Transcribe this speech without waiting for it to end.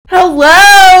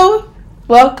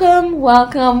Welcome.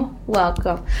 I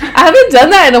haven't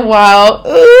done that in a while.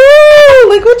 Ooh,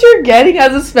 look what you're getting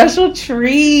as a special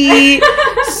treat.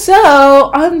 So,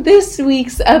 on this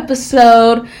week's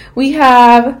episode, we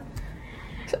have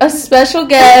a special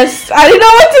guest. I didn't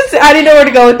know what to say. I didn't know where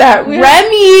to go with that.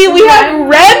 Remy. We have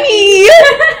Remy.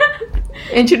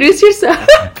 Introduce yourself.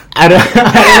 I don't know what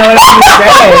I'm going to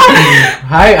say.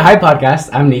 Hi, podcast.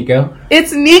 I'm Nico.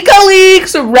 It's Nico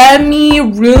Leaks, Remy,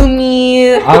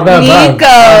 Rumi, All the Nico.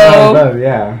 All the above,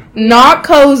 yeah. Not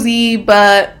cozy,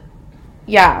 but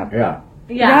yeah.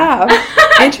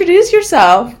 Introduce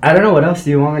yourself. I don't know what else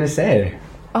do you want me to say.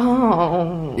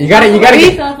 Oh, you gotta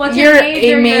What's your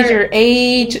major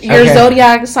age, your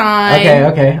zodiac sign.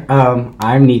 Okay.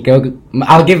 I'm Nico.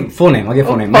 I'll give full name. Nico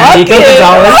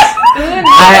Gonzalez.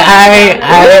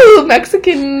 I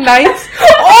Mexican nights.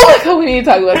 Oh my god, we need to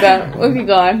talk about that. Okay,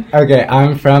 go on. Okay,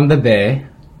 I'm from the Bay.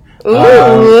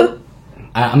 Ooh.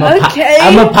 I'm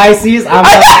a Pisces. I'm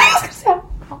a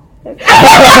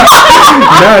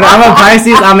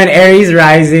Pisces. I'm an Aries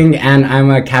rising, and I'm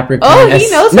a Capricorn. Oh, he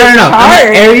knows his chart. I'm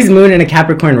an Aries moon and a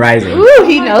Capricorn rising. Ooh,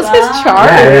 he knows his chart.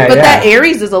 But that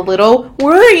Aries is a little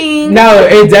worrying. No,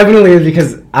 it definitely is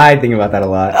because I think about that a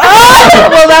lot. Oh,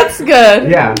 well, that's good.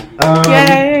 Yeah.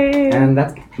 Yay. And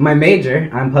that's my major.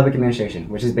 I'm public administration,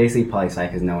 which is basically poli-sci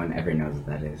because no one ever knows what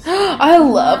that is. I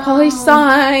love poli-sci.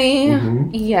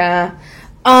 Mm-hmm. Yeah.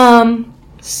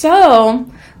 So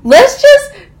let's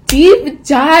just deep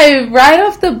dive right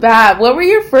off the bat. What were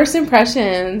your first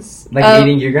impressions? Like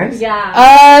meeting you guys? Yeah.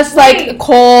 Us, like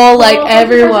Cole, like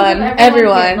everyone.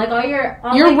 Like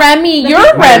you're Remy.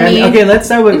 You're Remy. Okay, let's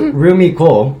start with Rumi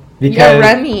Cole because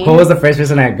Remy. Cole was the first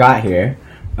person I got here.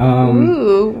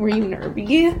 Ooh, were you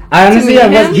nervous? Honestly, I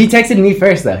was. He texted me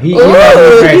first though. He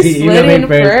emailed me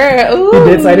first.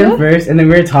 He did slide in first, and then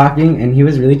we were talking, and he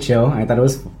was really chill. I thought it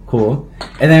was cool.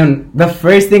 And then the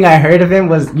first thing I heard of him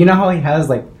was, you know how he has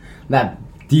like that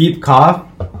deep cough?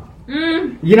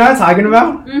 You know what I'm talking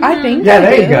about? Mm-hmm. I think. Yeah,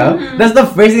 there you go. Mm-hmm. That's the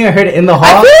first thing I heard in the hall.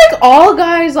 I feel like all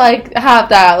guys like have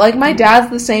that. Like my dad's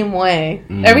the same way.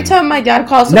 Every time my dad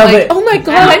calls, I'm like, oh my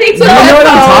god, I need some headphones. You know what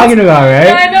I'm talking about, right?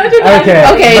 Yeah, I know what you're talking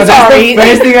about. Okay, so sorry. That's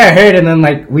the first thing I heard, and then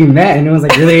like we met, and it was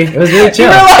really chill.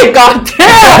 You're like, god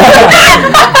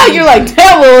damn. You're like,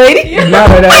 damn, little lady. No.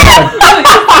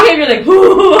 You're like,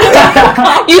 ooh.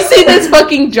 You see this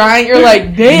fucking giant, you're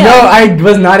like, damn. No, I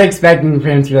was not expecting for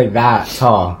him to be like that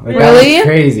tall. Like, really? That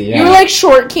was crazy. Yeah. You were like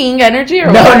short king energy, or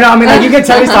no, what? No. I mean, like you could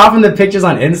tell me off in the pictures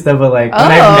on Insta, but like when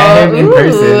I met him in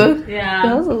person, yeah,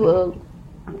 that was a little.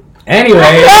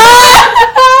 Anyway,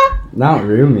 not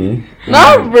Rumi.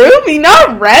 Not Rumi,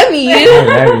 not Remy.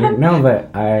 No,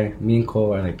 but me and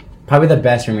Cole are like probably the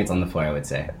best roommates on the floor, I would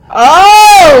say.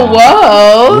 Oh,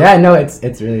 whoa. Yeah, no, it's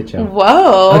really chill.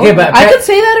 Whoa. Okay, but I could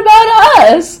say that about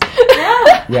us.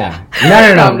 Yeah.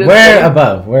 No. We're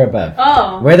above.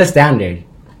 Oh. We're the standard.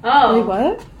 Oh. Wait,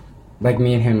 what? Like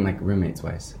me and him, like roommates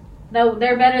wise. No,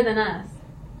 they're better than us.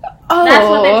 Oh, that's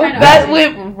what they're trying to that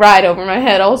went right over my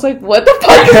head. I was like, what the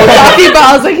fuck is he talking about?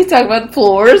 I was like, he's talking about the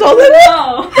floors. I was like,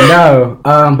 no.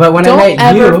 But when don't I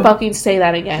met you... Don't ever fucking say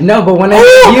that again. No, but when I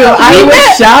met you, I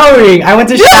was showering. I went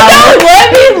to shower.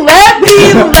 Let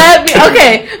me.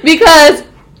 Okay, because...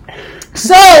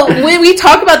 So, when we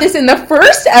talk about this in the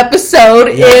first episode,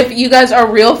 if you guys are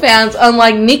real fans,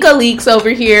 unlike Nico Leaks over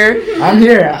here... I'm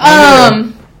here.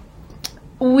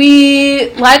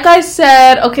 We, like I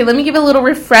said, okay, let me give a little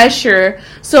refresher.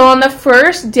 So on the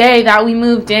first day that we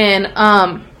moved in,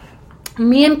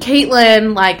 me and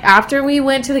Caitlin, like after we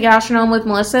went to the gastronome with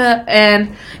Melissa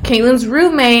and Caitlin's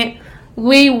roommate,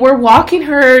 we were walking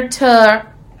her to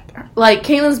like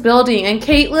Caitlin's building, and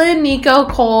Caitlin, Nico,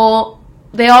 Cole,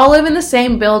 they all live in the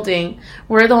same building.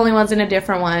 We're the only ones in a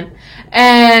different one.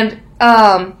 And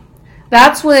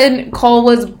that's when Cole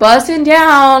was busting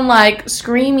down, like,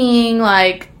 screaming,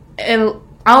 like, and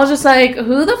I was just like,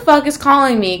 who the fuck is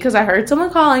calling me? Because I heard someone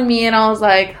calling me, and I was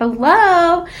like,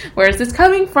 hello? Where's this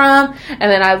coming from? And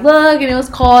then I looked, and it was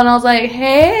Cole, and I was like,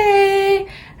 hey.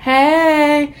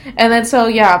 And then, so,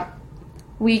 yeah,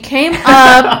 we came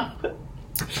up.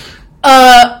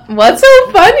 What's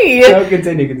so funny? No,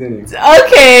 continue.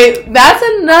 Okay, that's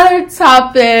another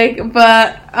topic,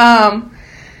 but,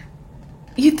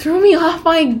 you threw me off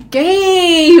my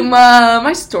game,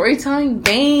 my storytelling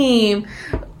game.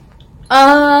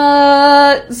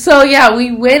 So yeah,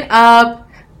 we went up,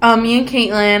 me and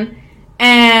Caitlin,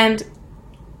 and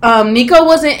Nico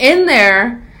wasn't in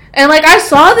there, and like I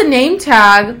saw the name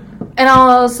tag, and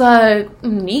I was like,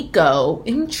 Nico,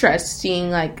 interesting,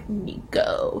 like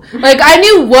Nico. Like I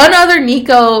knew one other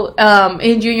Nico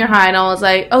in junior high, and I was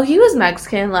like, oh, he was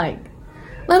Mexican, like.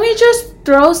 let me just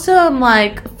throw some,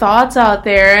 like, thoughts out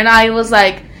there. And I was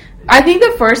like, I think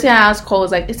the first thing I asked Cole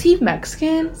was like, is he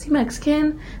Mexican? Is he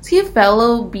Mexican? Is he a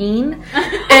fellow bean?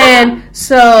 And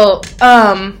so,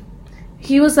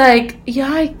 he was like,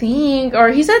 yeah, I think, or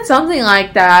he said something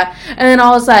like that. And then I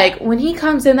was like, when he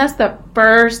comes in, that's the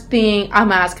first thing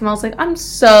I'm asking him. I was like, I'm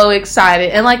so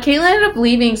excited. And, like, Kayla ended up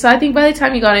leaving, so I think by the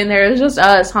time you got in there, it was just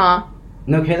us, huh?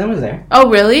 No, Caitlin was there. Oh,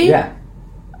 really? Yeah.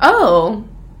 Oh.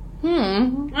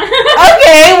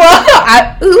 Okay,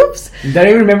 well, oops. You don't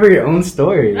even remember your own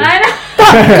story. I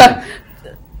know.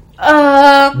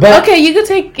 But- okay, you can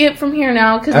take it from here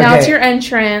now, because now it's your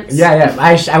entrance. Yeah.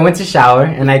 I went to shower,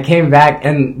 and I came back,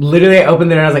 and literally I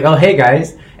opened the door, and I was like, oh, hey,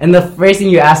 guys. And the first thing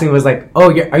you asked me was like,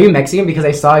 oh, are you Mexican? Because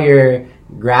I saw your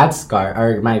grad scar,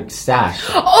 or my stash.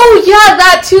 Oh, yeah,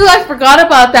 that too. I forgot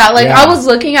about that. Like, Yeah. I was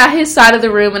looking at his side of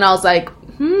the room, and I was like,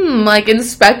 like,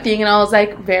 inspecting, and I was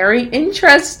like, very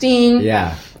interesting.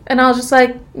 Yeah. And I was just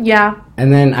like, yeah.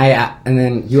 And then I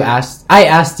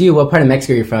asked you what part of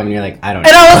Mexico you're from, and you're like, I don't know.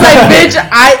 And I was like, bitch,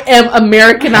 I am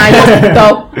Americanized.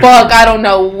 The fuck? I don't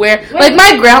know where. Wait. Like,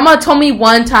 my grandma told me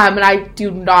one time, and I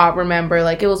do not remember.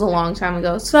 Like, it was a long time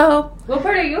ago. So. What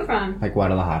part are you from? Like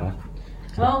Guadalajara.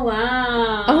 Oh,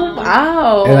 wow. Oh,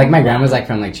 wow. And, like, my grandma's like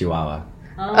from like Chihuahua.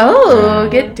 Oh,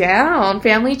 get down.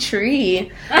 Family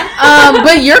tree.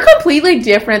 But you're completely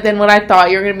different than what I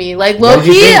thought you were going to be. Like,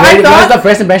 low-key, I What thought... was the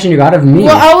first impression you got of me?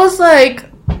 Well, I was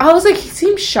like, he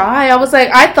seemed shy. I was like,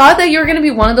 I thought that you were going to be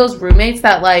one of those roommates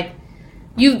that, like,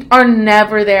 you are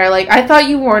never there. Like, I thought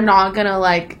you were not going to,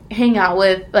 like, hang out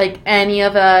with, like, any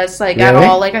of us, like, at Really?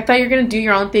 all. Like, I thought you were going to do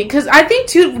your own thing. Because I think,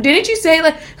 too, didn't you say,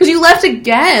 like, because you left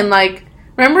again, like...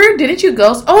 Remember? Didn't you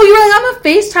ghost? Oh, you were like, I'm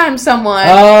gonna FaceTime someone.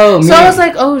 Oh, so man. I was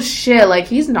like, oh shit, like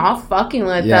he's not fucking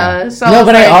with us. So no,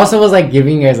 but like, I also was like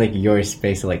giving you guys like your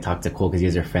space to like talk to Cole because you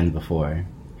guys are friends before.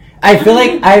 I feel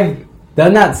like I've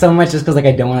done that so much just because like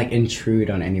I don't want to like intrude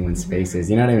on anyone's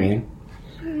spaces. You know what I mean?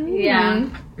 Yeah.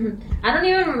 I don't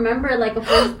even remember like a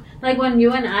first, like when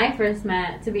you and I first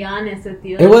met. To be honest with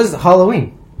you, It was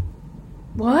Halloween.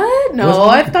 What? No, Wasn't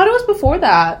I it? thought it was before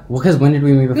that. Well, because when did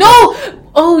we meet before? No!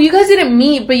 Oh, you guys didn't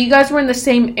meet, but you guys were in the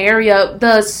same area.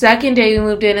 The second day we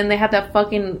moved in, and they had that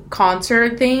fucking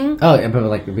concert thing. Oh, yeah, but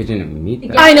like we didn't meet.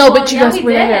 Yeah, I know, but you guys we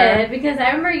were did, there. because I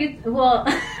remember you. Well,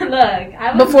 look,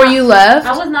 I was Before not, you left?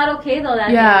 I was not okay though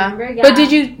that Yeah. day. Remember? Yeah. But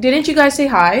didn't you guys say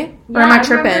hi? Or am I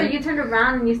remember tripping? you turned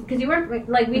around and because you were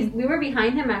like we were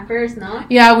behind him at first, no?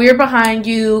 Yeah, we were behind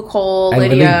you, Cole, I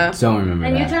Lydia. really don't remember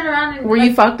And that. you turned around and Were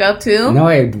you fucked up too? No,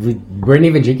 we weren't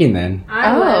even drinking then.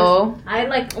 I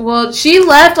like. Well, she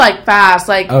left like fast.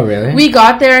 Like, Oh, really? we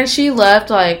got there and she left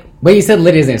like. But you said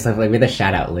Lydia's name, so like we had to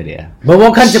shout out Lydia. But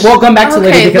we'll come back to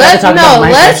Lydia because I have let's to talk about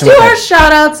my let's do impression our with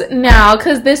shout outs now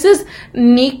because this is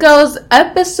Nico's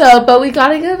episode, but we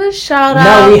gotta give a shout her.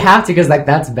 out. No, we have to because like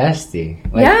that's bestie.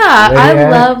 Like, yeah, I Lydia,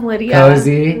 love Lydia.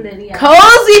 Cozy. Lydia.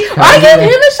 Cozy. I gave him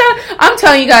a shout. I'm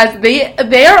telling you guys,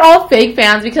 they are all fake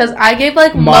fans because I gave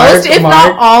like most, if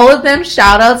not all of them,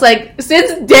 shout outs. Like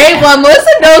since day one, Melissa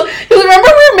knows. Because remember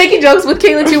we were making jokes with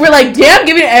Caitlin too. We're like, damn,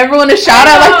 giving everyone a shout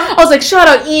out. Like I was like, shout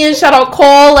out Ian, shout out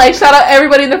Cole, like shout out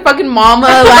everybody and their fucking mama.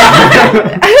 Like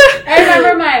I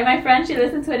remember my friend. She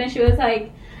listened to it and she was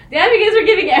like, "Damn, you guys were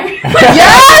giving everyone."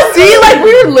 yeah, see, like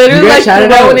we were literally like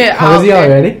throwing it out Cozy there.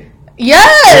 already.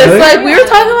 Yes, Really? like we were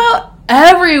talking about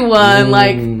everyone.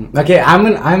 Like Okay,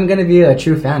 I'm gonna be a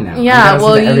true fan now. yeah, I'm gonna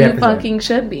well listen to every you episode. fucking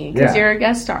should be because Yeah. you're a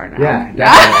guest star now. Yeah,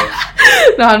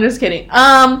 definitely. No, I'm just kidding.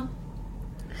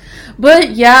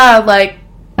 But yeah, like,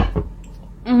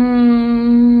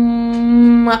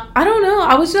 I don't know.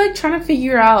 I was like trying to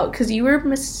figure out because you were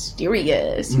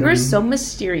mysterious. You were so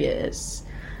mysterious,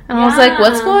 and I was like,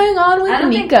 "What's going on with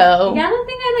Nico?" I don't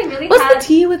think I like really. What's had, the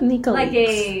tea with Nico? Like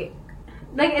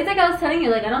it's like I was telling you,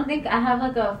 like I don't think I have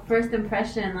like a first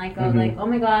impression like of like, oh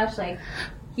my gosh, like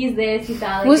he's this, he's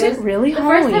that. Like, was it really the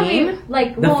first time Halloween? we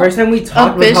like The first time we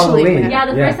talked was officially, Halloween. yeah,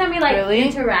 the first time we like Really?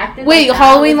 interacted. Wait, like, that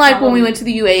Halloween, was like when we went to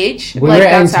the UH, We like were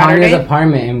that in Saturday. Tanya's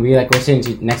apartment and we like were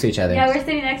sitting next to each other. Yeah, we were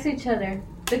sitting next to each other.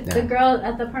 The girl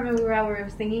at the apartment we were at, we were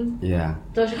singing Yeah.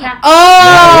 Doja Cat.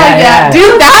 Oh Yeah.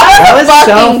 dude, that was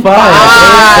so fucking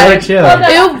fun. It was so chill.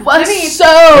 It was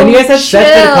so And you guys had such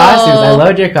good chill. costumes. I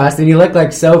loved your costume. You look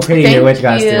like so pretty in your witch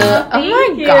Thank you. costume. Oh my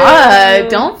Thank you. god,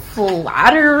 don't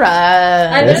flatter us.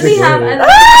 I That's literally a have.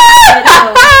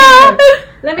 good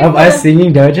Let me Of pull us it.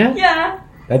 singing Doja? Yeah.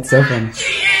 That's so fun.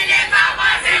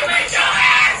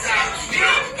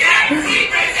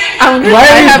 Why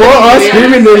are you both all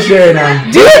screaming this shit now?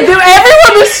 Dude,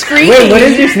 everyone was screaming. Wait, what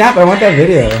is your snap? I want that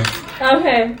video.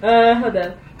 Okay. Hold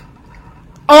on.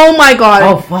 Oh my god.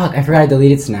 Oh fuck, I forgot I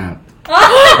deleted Snap.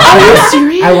 Are you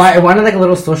serious? I wanted like a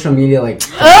little social media like.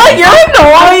 Oh, you're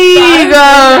annoying.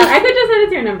 I could just send it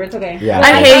to your number. It's okay. Yeah.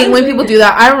 I hate when people do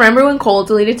that. I remember when Cole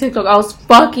deleted TikTok, I was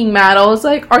fucking mad. I was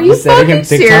like, are you fucking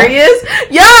serious?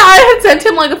 Yeah, I had sent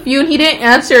him like a few and he didn't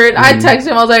answer it. I texted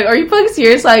him, I was like, are you fucking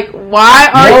serious? Like, why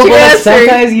aren't you answering?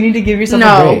 Sometimes you need to give yourself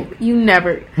a break. You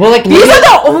never. Well, like, these are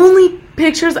the only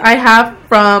pictures I have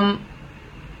from,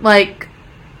 like,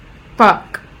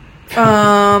 fuck.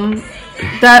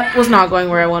 That was not going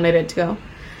where I wanted it to go.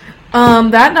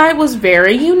 That night was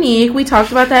very unique. We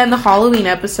talked about that in the Halloween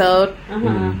episode.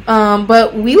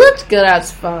 But we looked good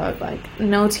as fuck. Like,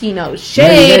 no tea, no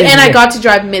shade. And I got to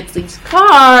drive Mitzi's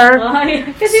car.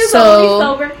 Because he was the only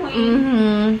sober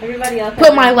queen. Everybody else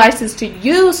put my license to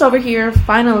use over here,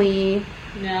 finally.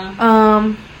 Yeah.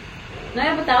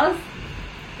 No, but that was...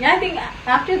 Yeah, I think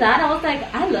after that, I was like,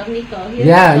 I love Nico.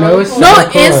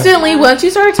 Instantly, once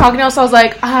you started talking to us, I was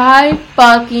like, I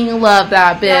fucking love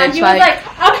that bitch. Yeah, he was like,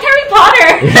 I'm Harry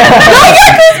Potter.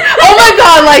 Oh my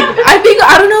god, like,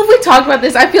 I don't know if we talked about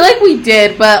this. I feel like we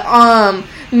did, but,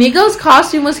 Nico's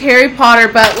costume was Harry Potter,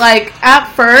 but, like,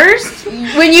 at first,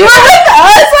 when you were with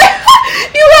us, like,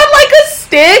 you had, like, a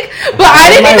stick, but I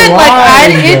didn't even,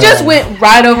 it just went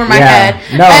right over my head.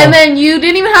 No. And then you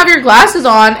didn't even have your glasses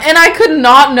on, and I could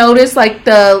not notice, like,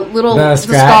 the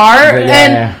scar,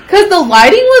 because the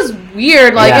lighting was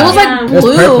weird, like, it was, like,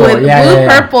 blue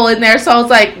and purple in there, so I was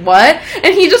like, what?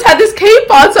 And he just had this cape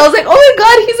on, so I was like, oh my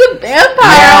god, he's a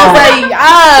vampire. I was like,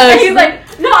 yes. And he's like,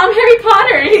 no, I'm Harry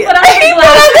Potter. And he put on the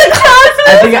glasses.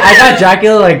 I think I got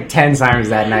Dracula like 10 times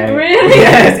that night. Really?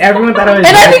 Yes, everyone thought I was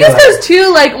And Dracula. I think it's because,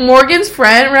 too, like, Morgan's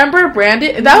friend, remember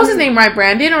Brandon? That was his name, right?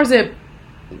 Brandon? Or was it...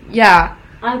 Yeah.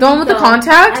 The one with the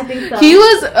contacts? I think so. He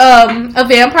was a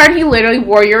vampire, and he literally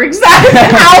wore your exact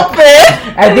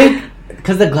outfit. I think...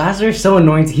 Because the glasses are so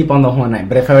annoying to keep on the whole night.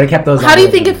 But if I would have kept those on... How do you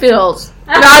think it feels?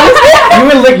 You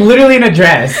would look literally in a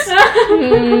dress.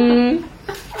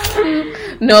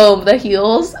 No, the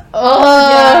heels.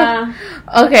 Yeah.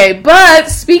 Okay, but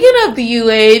speaking of the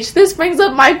UH, this brings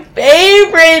up my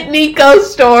favorite Nico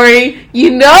story.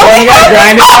 You know, when you got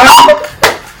grinded on?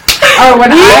 Oh,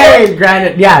 when I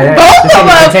grinded, yeah. Both of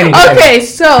them. Okay,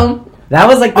 so that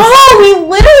was like. We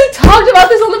literally talked about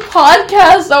this on the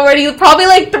podcast already, probably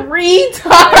like 3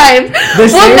 times. The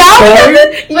same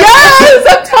story? Yes,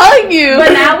 I'm telling you.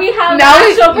 But now we have the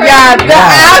actual person.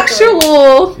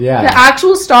 The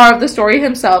actual star of the story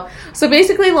himself. So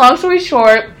basically, long story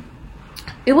short,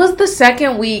 it was the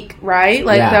second week, right?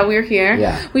 That we were here.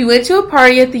 Yeah. We went to a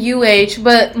party at the UH,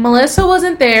 but Melissa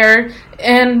wasn't there,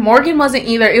 and Morgan wasn't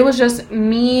either. It was just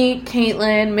me,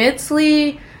 Caitlin,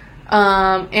 Mitzi,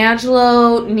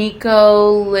 Angelo,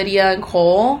 Nico, Lydia, and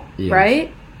Cole,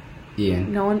 right?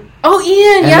 Ian. No one. Oh,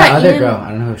 Ian. And yeah, the other Ian. girl. I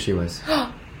don't know who she was.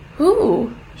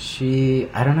 Who?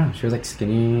 I don't know. She was like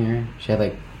skinnier. She had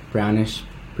like brownish,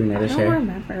 brunettish hair. I don't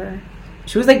remember.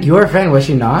 She was like your friend, was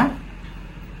she not?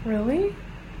 Really?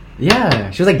 Yeah.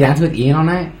 She was like dancing with Ian all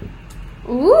night.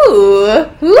 Ooh,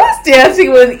 who was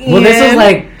dancing with Ian? Well, this was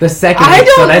like the second. I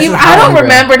don't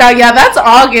remember now. Yeah, that's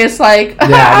August. Like,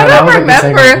 I don't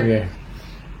remember.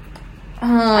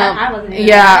 I wasn't.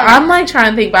 I'm like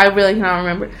trying to think, but I really cannot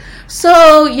remember.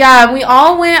 So yeah, we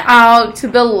all went out to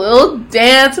the little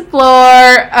dance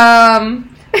floor.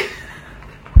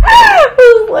 It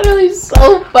was literally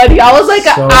so funny. I was like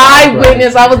an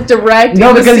eyewitness. I was directing.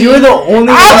 No, because you were the only one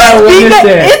that witnessed it. I was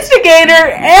being the instigator,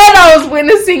 and I was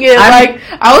witnessing it.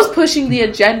 I was pushing the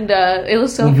agenda. It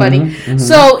was so funny.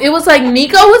 So it was like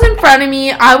Nico was in front of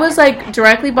me. I was like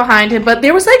directly behind him, but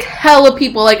there was like hella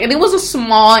people. Like, and it was a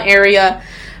small area,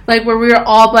 like where we were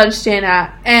all bunched in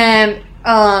at, and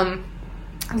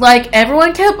like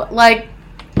everyone kept like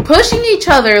pushing each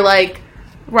other, like.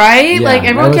 Right? Yeah, like,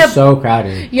 everyone kept... so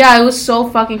crowded. Yeah, it was so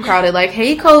fucking crowded. Like,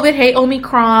 hey, COVID. Hey,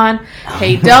 Omicron.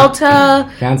 Hey,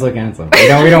 Delta. Cancel. We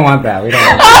don't want that. We don't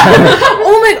want that.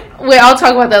 Oh, my... Wait, I'll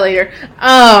talk about that later.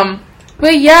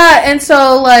 But, yeah, and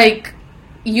so, like,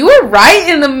 you were right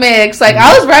in the mix. Like,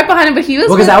 I was right behind him, but he was...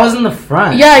 Well, because I was in the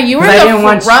front. Yeah, you were in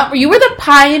the front. You were the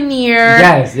pioneer.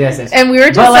 Yes. And we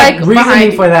were just, like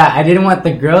reasoning for that, I didn't want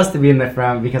the girls to be in the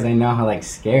front because I know how, like,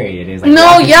 scary it is. Like,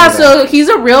 no, yeah, so he's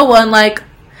a real one. Like...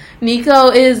 Nico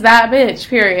is that bitch,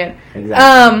 period.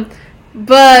 Exactly.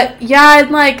 But, yeah, and,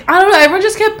 like, I don't know, everyone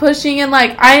just kept pushing, and,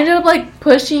 like, I ended up, like,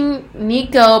 pushing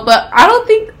Nico, but I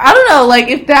don't know, like,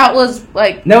 if that was,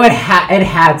 like... No, it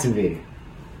had to be.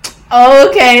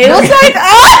 Okay, it was, like,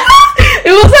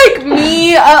 it was, like,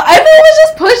 me, everyone was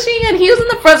just pushing, and he was in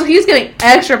the front, so he was getting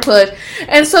extra push,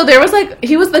 and so there was, like,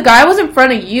 the guy was in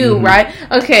front of you, right?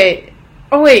 Okay,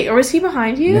 oh, wait, or was he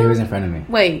behind you? No, he was in front of me.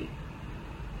 Wait,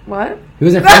 What? He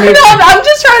was in front of me. No, I'm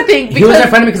just trying to think. He was in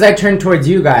front of me because I turned towards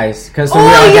you guys. So we were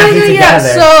yeah. together.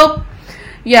 So,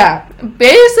 yeah.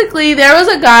 Basically, there was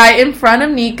a guy in front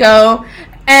of Nico,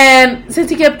 and since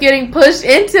he kept getting pushed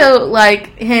into,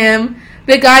 like, him,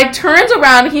 the guy turns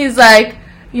around and he's like,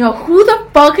 yo, who the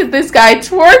fuck is this guy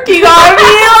twerking on me?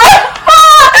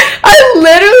 I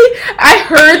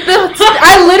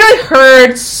literally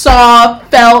heard, saw,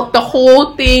 felt the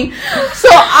whole thing. So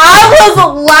I was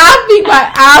laughing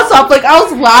my ass off. Like, I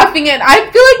was laughing, and I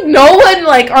feel like no one,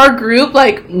 like, our group,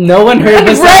 like... No one heard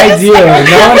besides you. No one heard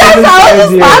besides you. I was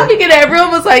just laughing, and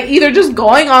everyone was, like, either just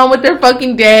going on with their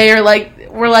fucking day, or, like,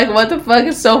 we're like, what the fuck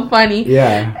is so funny?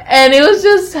 Yeah. And it was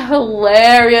just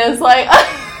hilarious. Like...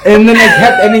 And then I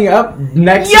kept ending up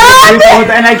next to the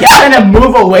people, and I kept trying to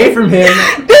move away from him.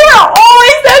 They were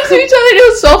always next to each other.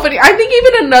 It was so funny. I think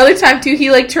even another time too,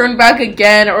 he like turned back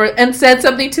again and said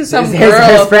something to some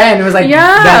girl. His friend was like,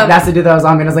 yeah, that's the dude that was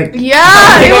on me. And I was like,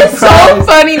 yeah, it was so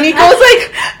funny. Nico was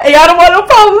like, hey, I don't want no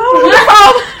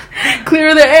problem.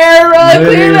 Clear the air,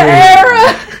 clear the air.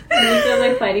 Nico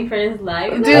like fighting for his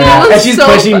life. Dude, it was and she's so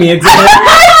pushing me into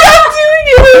it.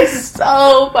 It was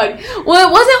so funny. Well,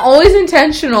 it wasn't always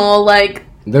intentional. Like,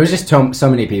 there was just so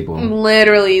many people.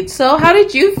 Literally. So, how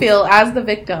did you feel as the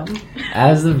victim?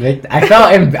 As the victim, I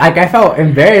felt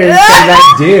embarrassed for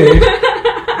that dude.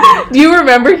 Do you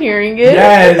remember hearing it?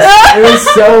 Yes, it was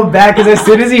so bad because as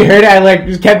soon as he heard it, I like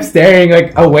just kept staring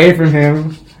like away from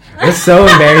him. It was so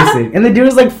embarrassing. And the dude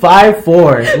was like 5'4".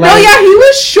 Like, no, yeah, he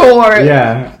was short.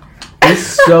 Yeah, he's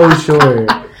so short.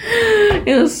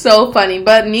 It was so funny.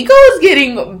 But Nico was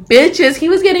getting bitches. He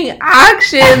was getting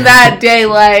action that day.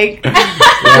 Like,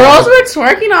 girls were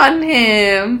twerking on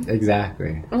him.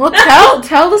 Exactly. Well,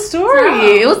 tell the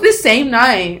story. It was the same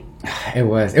night. It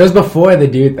was before the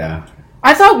dude, though.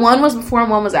 I thought one was before and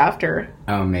one was after.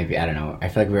 Oh, maybe. I don't know. I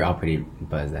feel like we were all pretty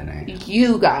buzzed that night.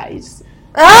 You guys.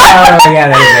 Oh, yeah,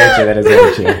 that is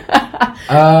very true.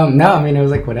 No, I mean, it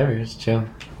was like, whatever. It was chill.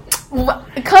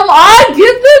 Come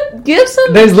on, give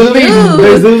some. There's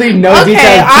literally no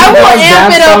details. I will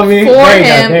amp it up for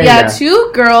him. Yeah,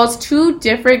 go. two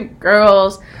different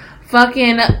girls,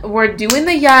 fucking were doing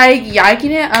the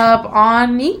yiking it up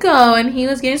on Nico, and he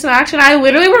was getting some action. I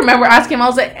literally remember asking him. I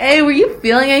was like, "Hey, were you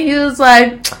feeling it?" He was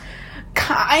like,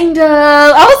 "Kinda."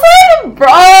 I was like,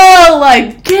 "Bro,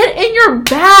 like, get in your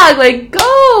bag, like,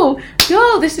 go,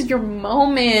 this is your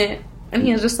moment." And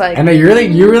he was just like, I know you're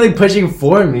really pushing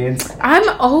for me. I'm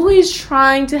always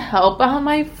trying to help out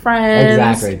my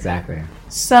friends. Exactly.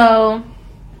 So,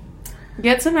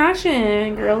 get some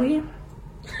action, girly.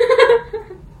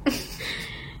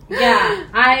 Yeah,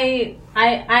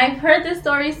 I've heard this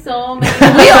story so many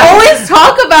times. We always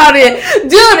talk about it.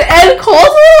 Dude, and Cole's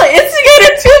a little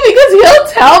instigator too because he'll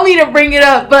tell me to bring it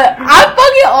up, but I'm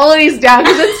fucking always down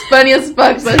because it's funny as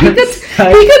fuck. So he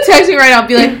could text me right now and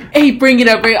be like, hey, bring it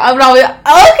up. And I'll be like,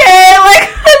 okay. Like,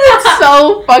 it's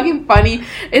so fucking funny.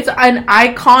 It's an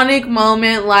iconic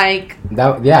moment. Like,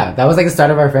 that was like the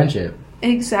start of our friendship.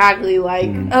 Exactly,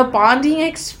 like a bonding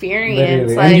experience.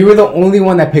 Literally. Like, and you were the only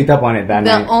one that picked up on it that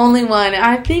night. The only one.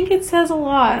 I think it says a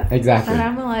lot. Exactly. That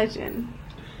I'm a legend.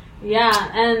 Yeah,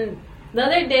 and the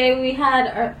other day we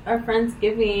had our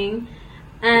Friendsgiving,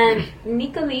 and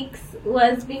Nico Leaks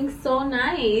was being so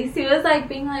nice. He was like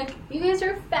being like, you guys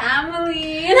are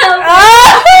family. And I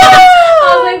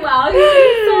was like, wow,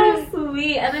 he's so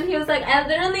sweet. And then he was like, I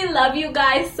literally love you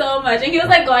guys so much. And he was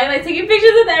like going like taking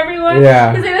pictures with everyone.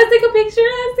 Yeah. He's like, let's take a picture.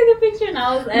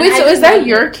 And wait, so is that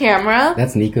your camera?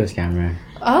 That's Nico's camera.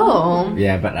 Oh.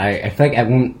 Yeah, but I feel like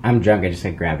when I'm drunk, I just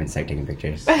like grab and start taking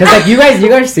pictures. Because like you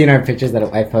guys seen our pictures that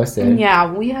I posted.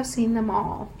 Yeah, we have seen them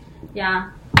all. Yeah.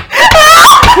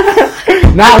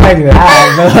 Not like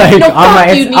that, but like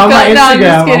no, on my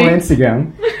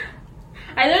Instagram.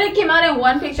 I literally came out in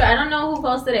one picture. I don't know who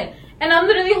posted it. And I'm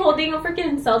literally holding a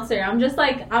freaking seltzer. I'm just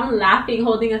like, I'm laughing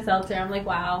holding a seltzer. I'm like,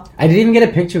 wow. I didn't even get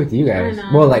a picture with you guys.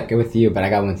 Well, like with you, but I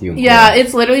got one with you. Yeah,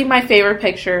 it's literally my favorite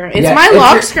picture. It's my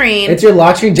lock screen. It's your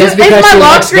lock screen just because it's my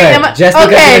lock screen. Just because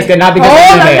you look good, not because you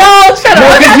look good. No, shut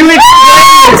up. Because you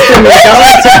explained this to me.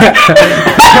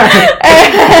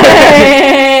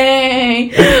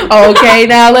 Okay,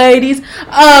 now, ladies.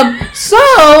 So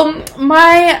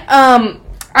my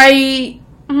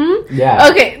Yeah.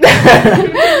 Okay.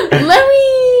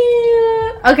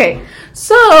 Okay.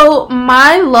 So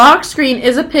my lock screen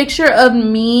is a picture of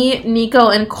me, Nico,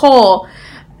 and Cole,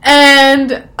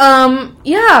 and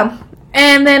yeah.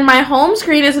 And then my home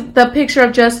screen is the picture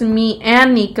of just me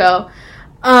and Nico,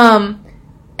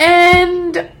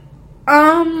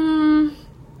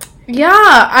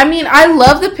 yeah. I mean, I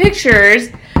love the pictures.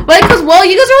 Like, cause, well,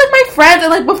 you guys are, like, my friends,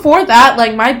 and, like, before that,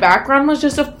 like, my background was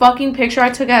just a fucking picture I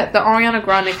took at the Ariana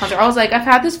Grande concert. I was like, I've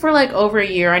had this for, like, over a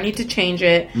year. I need to change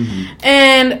it. Mm-hmm.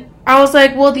 And I was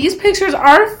like, well, these pictures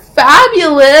are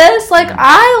fabulous. Like,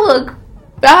 I look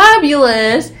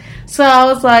fabulous. So I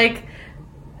was like,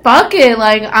 fuck it.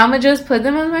 Like, I'm gonna just put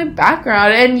them as my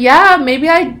background. And, yeah, maybe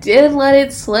I did let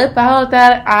it slip out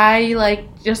that I,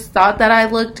 like, just thought that I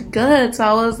looked good. So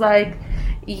I was like,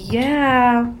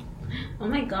 yeah. Oh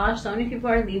my gosh, so many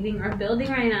people are leaving our building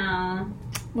right now.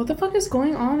 What the fuck is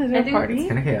going on? Is there a party? It's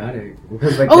kind of chaotic.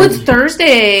 Like, it's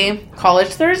Thursday. College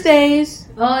Thursdays.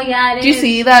 Oh, yeah, it is. Do you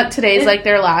see that today's, like,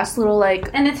 their last little, like,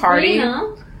 and it's party? Free,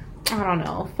 no? I don't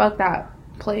know. Fuck that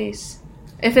place.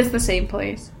 If it's the same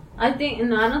place. I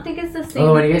don't think it's the same.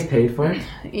 Oh, when you guys paid for it?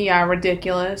 Yeah,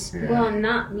 ridiculous. Yeah. Well,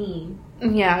 not me.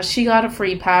 Yeah, she got a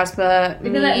free pass, but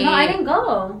because I didn't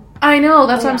go. I know,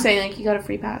 that's what I'm saying. Like, you got a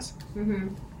free pass. Mm-hmm.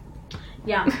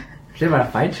 Yeah. She's about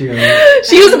to fight you.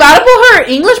 She was about to pull her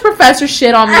English professor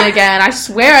shit on me again. I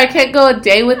swear I can't go a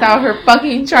day without her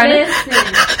fucking trying to...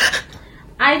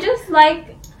 I just,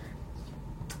 like...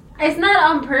 It's not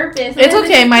on purpose. It's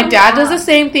okay. My dad does the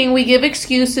same thing. We give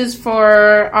excuses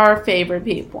for our favorite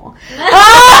people.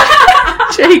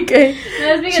 JK.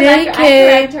 That's because I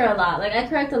correct her a lot. Like, I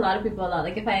correct a lot of people a lot.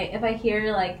 Like, if I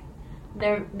hear, like,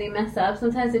 they mess up,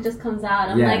 sometimes it just comes out.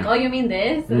 I'm like, oh, you mean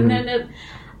this? Mm-hmm. And then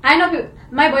I know people,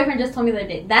 my boyfriend just told me the other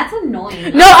day, that's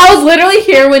annoying. No, I was literally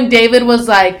here when David was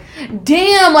like,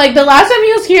 damn, like the last time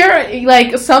he was here,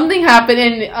 like something happened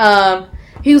and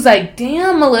he was like,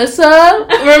 damn, Melissa,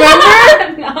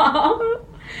 remember? No,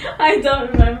 I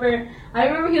don't remember. I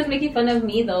remember he was making fun of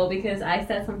me though because I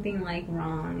said something like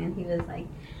wrong and he was like,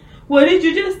 what did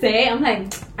you just say? I'm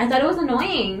like, I thought it was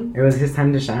annoying. It was his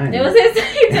time to shine. It was he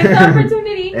took the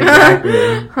opportunity.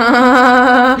 Exactly.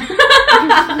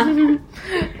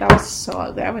 That was so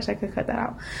ugly. I wish I could cut that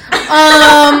out.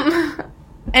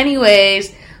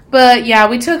 Anyways, but yeah,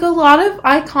 we took a lot of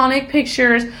iconic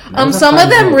pictures. Some of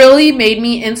them really made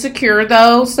me insecure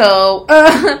though. So,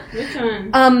 which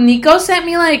one? Nico sent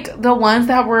me like the ones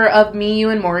that were of me, you,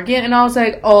 and Morgan, and I was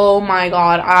like, oh my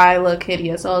god, I look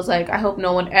hideous. I was like, I hope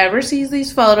no one ever sees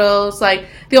these photos. Like,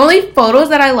 the only photos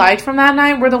that I liked from that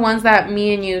night were the ones that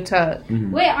me and you took.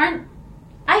 Mm-hmm. Wait, I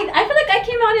feel like I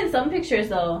came out in some pictures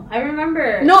though. I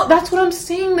remember. No, that's what I'm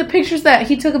saying. The pictures that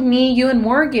he took of me, you, and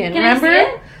Morgan. Can remember? I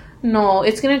see it? No,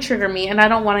 it's gonna trigger me, and I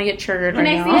don't want to get triggered right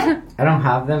now. Can I see it? I don't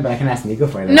have them, but I can ask Nico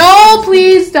for them. No,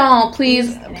 please don't.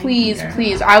 Please.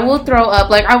 I will throw up.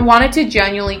 Like, I wanted to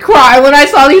genuinely cry when I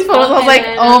saw these photos. I was like,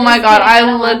 oh my god,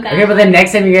 I look... Okay, but then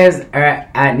next time you guys are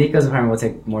at Nico's apartment, we'll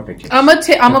take more pictures. I'm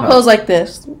gonna pose like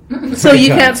this. So you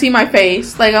can't see my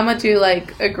face. Like, I'm gonna do,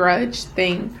 like, a grudge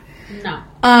thing. No.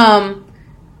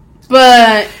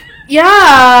 But,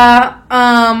 yeah,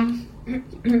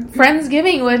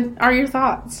 Friendsgiving, what are your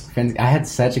thoughts? I had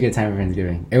such a good time at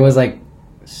Friendsgiving. It was like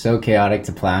so chaotic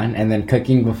to plan, and then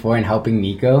cooking before and helping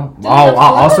Nico.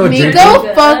 Also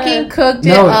Nico fucking cooked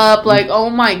it up. Like,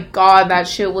 oh my god, that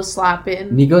shit was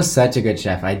slapping. Nico's such a good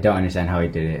chef. I don't understand how he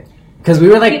did it. Because we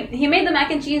were like... He made the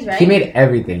mac and cheese, right? He made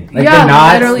everything. Like yeah, the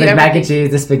knots, the everything. mac and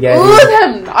cheese, the spaghetti. Ooh,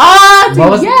 them knots!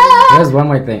 There was one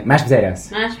more thing. Mashed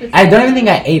potatoes. I don't even think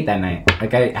I ate that night.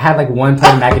 Like, I had like one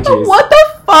plate of mac and cheese. What the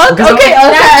fuck? Okay,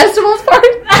 Esteban's part.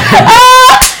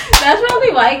 That's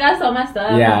probably why I got so messed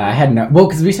up. Yeah, I had no... Well,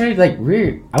 because we started like... I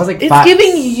was like... It's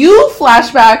giving you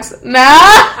flashbacks. Nah.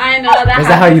 I know that. Is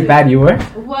that how bad you were?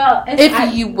 Well,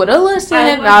 if you would have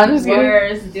listened, I was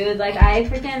worse, dude. Like, I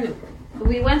freaking...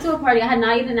 We went to a party. I had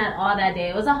not eaten at all that day.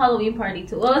 It was a Halloween party,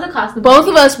 too. Well, it was a costume Both party.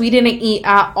 of us, we didn't eat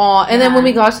at all. And then when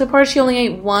we got to the party, she only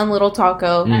ate one little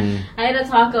taco. Mm. I ate a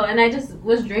taco, and I just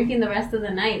was drinking the rest of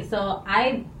the night. So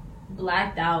I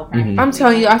blacked out. Mm-hmm. I'm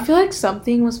telling you, I feel like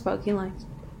something was fucking like...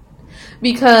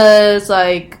 Because,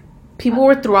 like, people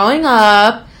were throwing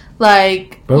up.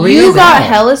 Like, you got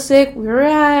hella sick. We were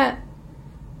at...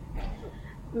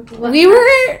 We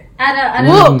were...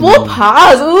 We'll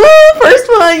pause. Ooh, first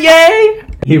one, yay!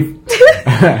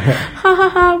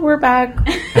 We're back.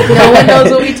 No one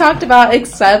knows what we talked about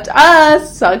except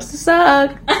us. Sucks to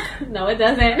suck. No, it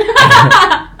doesn't.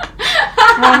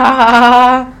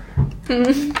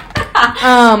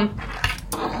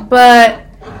 But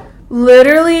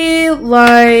literally,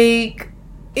 like,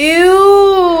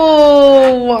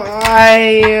 ew.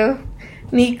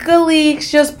 Nico Leaks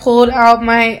just pulled out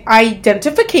my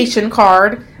identification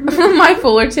card, my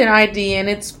Fullerton ID, and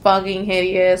it's fucking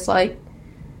hideous. Like,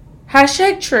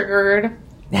 hashtag triggered.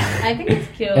 I think it's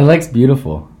cute. It looks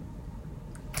beautiful.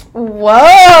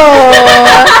 Whoa.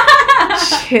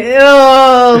 chill.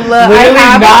 I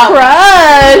have a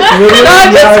crush. No,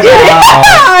 I'm just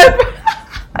kidding.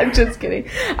 I'm just kidding.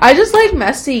 I just like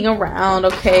messing around,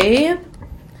 okay?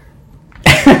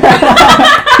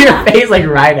 Your face, like,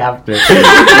 right after.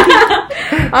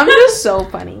 I'm just so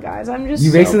funny, guys. I'm just.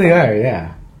 You basically so are,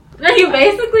 yeah. No, you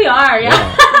basically are,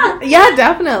 yeah. Yeah,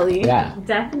 definitely. Yeah.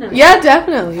 Definitely. Yeah,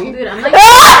 definitely. Dude, I'm like.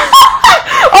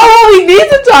 Oh, what we need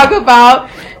to talk about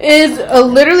is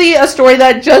literally a story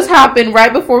that just happened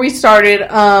right before we started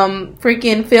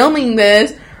freaking filming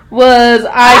this. Was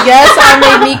I guess I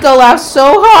made Nico laugh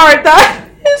so hard that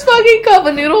his fucking cup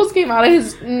of noodles came out of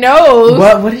his nose.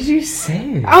 What did you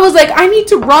say? I was like, I need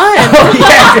to run. Oh,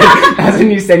 yeah, that's when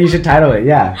you said you should title it.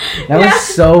 Yeah, that was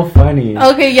so funny.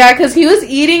 Okay, yeah, because he was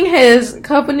eating his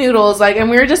cup of noodles, like, and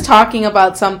we were just talking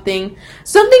about something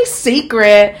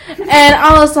secret, and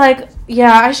I was like,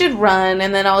 yeah, I should run,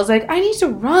 and then I was like, I need to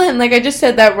run. Like, I just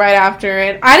said that right after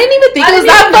it. I didn't even think it was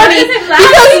that funny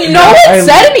because no one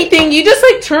said anything. You just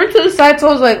like turned to the side, so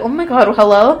I was like, oh my god,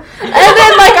 hello. And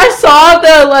then like I saw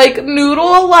the like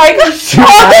noodle like on the chair.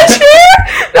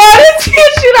 No, I didn't see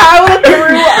shit. I would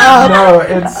threw up. No,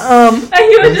 it's and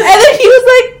then he was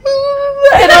like,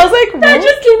 and I was like, that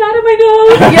just came out of my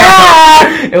nose.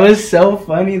 Yeah, it was so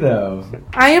funny though.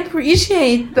 I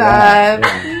appreciate that.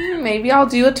 Yeah. Maybe I'll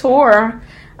do a tour.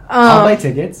 I'll buy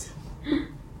tickets.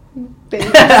 I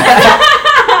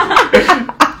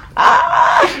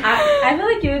feel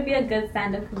like you would be a good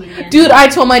stand-up comedian. Dude, I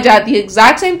told my dad the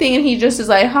exact same thing, and he just is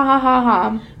like, ha ha ha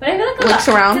ha. But I feel like looks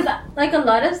around. Like a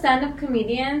lot of stand-up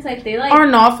comedians, like they like are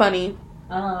not funny.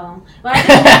 Oh, well, I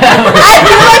feel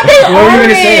like they What were you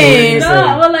gonna say?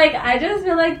 No, well, like I just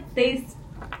feel like they,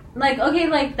 like okay,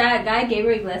 like that guy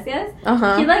Gabriel Iglesias.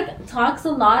 He like talks a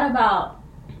lot about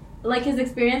like his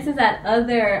experiences at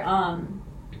other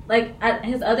like at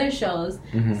his other shows.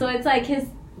 Mm-hmm. So it's like his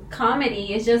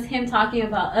comedy is just him talking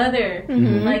about other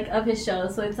like of his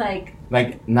shows. So it's like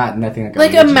nothing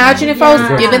like imagine if I was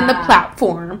given the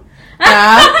platform.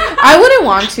 Yeah, I wouldn't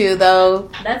want to though.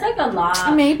 That's like a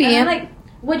lot. Maybe. And like,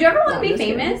 would you ever want to be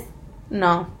famous?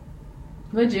 No.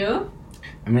 Would you?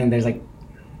 I mean, there's like.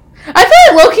 I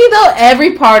feel like low-key though,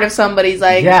 every part of somebody's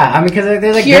like. Yeah, I mean, because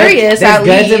they're like curious. There's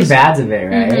goods and bads of it,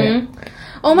 right? Mm-hmm.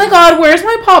 Oh my god, where's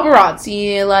my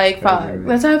paparazzi? Like, fuck.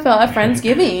 That's how I felt at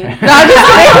Friendsgiving. No, I'm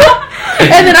just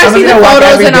kidding. And then I see the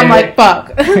photos and I'm like,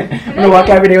 fuck. I'm gonna walk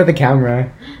every day with a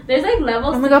camera. There's like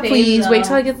levels. Oh my god, please wait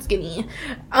till I get skinny.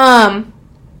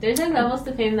 There's like levels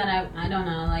to fame that I don't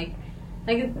know. Like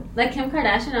Kim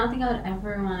Kardashian. I don't think I would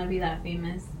ever want to be that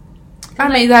famous. I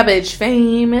made that bitch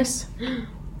famous.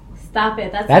 Stop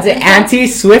it. That's an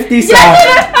anti-Swiftie song.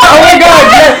 Oh my god,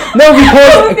 yeah. No,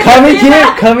 because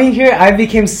coming here, I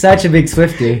became such a big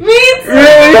Swiftie. Me too.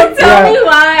 Really? Tell me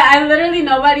why. I literally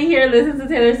nobody here listens to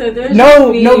Taylor Swift.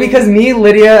 No, because me,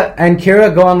 Lydia, and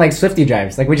Kira go on like Swiftie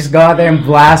drives. Like we just go out there and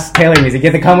blast Taylor music.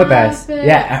 Get to come with us.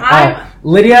 Yeah.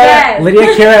 Lydia,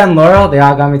 Kira, and Laurel, they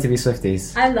all got me to be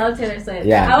Swifties. I love Taylor Swift.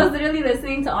 Yeah. I was literally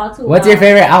listening to All Too Well. What's your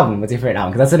favorite album?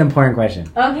 Because that's an important question.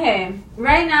 Okay,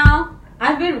 right now.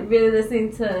 I've been really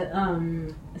listening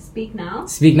to Speak Now.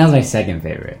 Speak Now is my second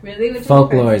favorite. Really? Which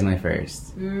Folklore is my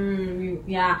first.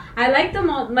 Yeah. I like the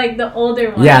the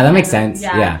older one. Yeah, that makes sense.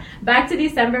 Yeah. Back to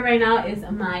December right now is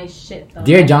my shit though.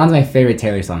 Dear John's my favorite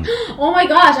Taylor song. Oh my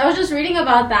gosh, I was just reading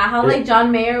about that. How like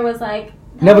John Mayer was like...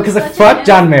 No, because fuck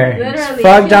John Mayer. Literally.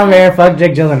 Fuck John Mayer, fuck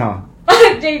Jake Gyllenhaal.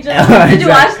 Jake Gyllenhaal. Did you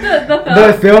watch the film?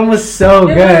 The film was so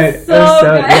good. Was so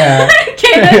good. Yeah.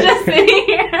 Kayla's just sitting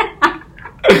here.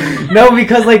 No,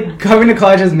 because like coming to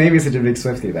college has made me such a big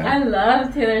Swiftie though. I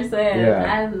love Taylor Swift.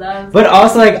 Yeah. But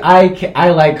also like I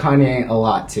like Kanye a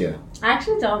lot too. I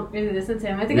actually don't really listen to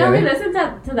him. I think I only listened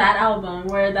to that album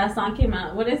where that song came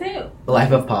out. What is it?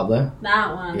 Life of Pablo.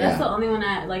 That one. Yeah. That's the only one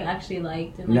I like actually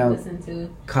liked and listened to.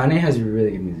 Kanye has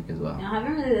really good music as well. Yeah, I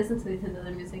haven't really listened to his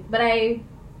other music, but I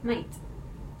might.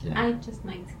 Yeah. I just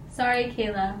might. Sorry,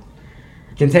 Kayla.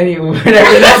 Continue.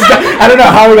 I don't know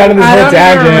how we got in this whole tangent.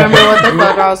 I don't remember what the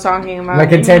fuck I was talking about. But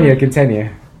continue.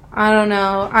 I don't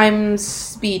know. I'm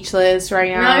speechless right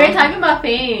now. No, you're talking about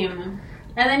fame.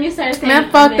 And then you started saying...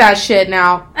 Man, fuck that shit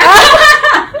now.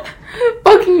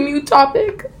 Fucking new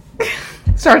topic.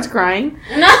 Starts crying.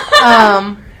 No.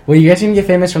 Well, you guys can get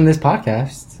famous from this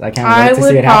podcast. I can't wait to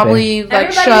see it happen. I would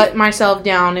probably shut myself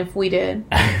down if we did.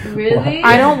 Really?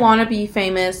 I don't want to be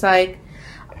famous. Like...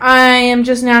 I am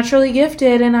just naturally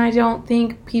gifted, and I don't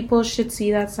think people should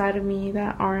see that side of me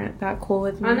that aren't that cool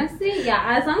with me. Honestly,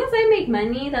 yeah. As long as I make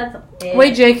money, that's it.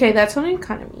 Wait, JK, that's something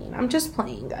kind of mean. I'm just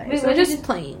playing, guys. I'm just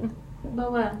playing.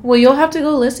 But what? Well, you'll have to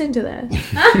go listen to this.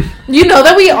 You know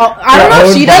that we all... I don't Our know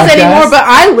if own she does podcast? anymore, but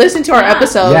I listen to our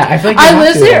episodes. Yeah, I feel like you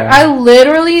have to, yeah. I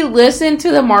literally listen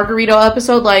to the Margarito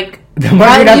episode, like... The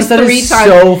Margarita at least episode 3 is times.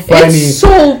 so funny. It's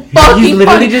so fucking He's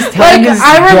literally funny. just telling his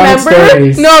drunk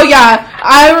stories. No, yeah.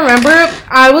 I remember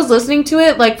I was listening to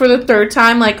it, like, for the 3rd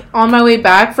time, like, on my way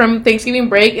back from Thanksgiving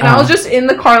break, and I was just in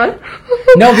the car, like...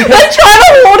 No, because... like, trying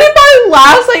to hold it by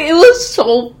laughs. Like, it was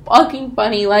so fucking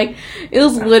funny. Like, it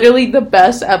was literally the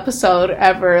best episode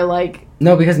ever. Like...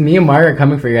 No, because me and Mark are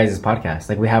coming for you guys' podcast.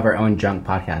 Like, we have our own drunk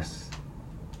podcast.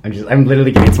 I'm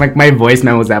literally kidding. It's like my voice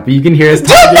memos app, but you can hear us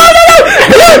talking. No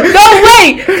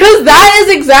way! Because that is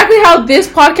exactly how this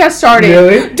podcast started.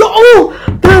 Really? Oh!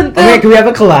 Okay, can we have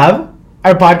a collab?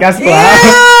 Our podcast collab?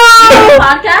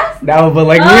 Podcast? No, but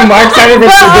like me and Mark started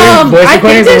doing voice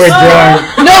recordings when we're drunk.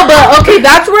 No, but okay,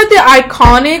 that's where the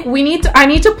iconic I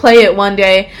need to play it one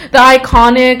day. The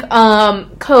iconic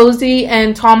Cozy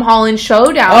and Tom Holland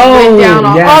showdown went down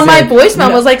on my voice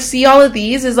memos. Like, see, all of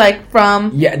these is like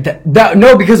from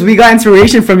no, because we got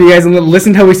inspiration from you guys and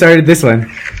listen to how we started this one.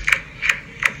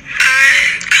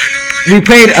 We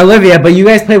played Olivia, but you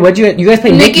guys played you guys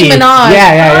played Nicki Minaj.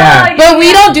 Yeah. But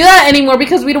we don't do that anymore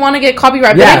because we don't want to get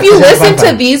copyright. Yeah, but if you so listen fun.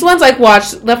 to these ones, like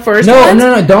watch the first ones.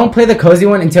 No, don't play the Cozy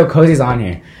one until Cozy's on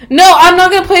here. No, I'm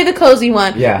not gonna play the Cozy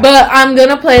one. Yeah. But I'm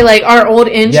gonna play like our old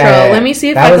intro. Let me see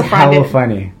if I can find it. That was hella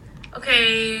funny.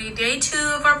 Okay, day 2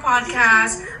 of our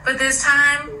podcast, but this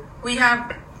time we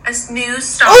have a new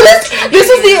star. This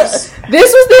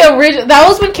was the original. That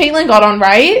was when Caitlyn got on,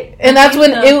 right? And that's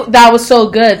when that was so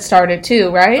good started too,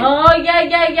 right? Oh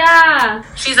yeah.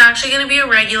 She's actually gonna be a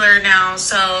regular now,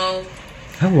 so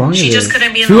how long she is just it?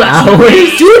 couldn't be in 2 the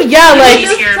hours, dude. Yeah, like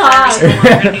just here talk. for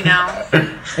every single now.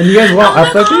 And you guys want Oh my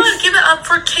upload god, these? give it up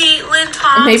for Caitlyn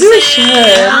Thompson. Maybe we should.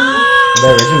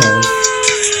 The originals.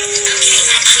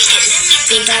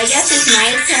 I guess it's my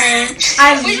turn.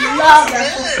 I love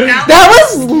that. That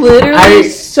was literally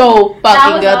so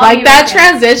fucking was good. all Like you that did.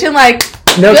 transition, like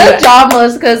No, good but- job,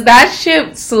 Melissa, because that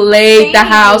shit slayed the Thank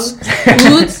you. house.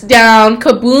 Boots down,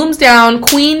 kabooms down,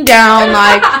 queen down,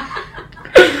 like.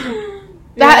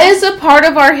 That is a part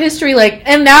of our history, like,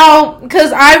 and now,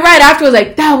 because I right after was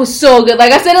like, that was so good.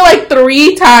 Like, I said it like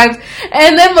 3 times,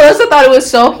 and then Melissa thought it was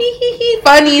so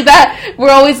funny that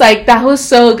we're always like, that was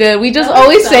so good. We just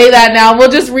always say that now. We'll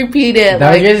just repeat it.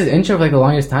 That like, was your intro for like the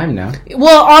longest time now.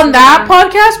 well, on that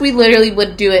podcast, we literally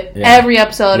would do it every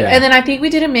episode, Yeah. and then I think we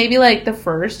did it maybe like the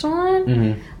first one,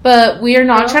 Mm-hmm. but we are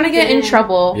not trying to get in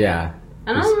trouble. Yeah.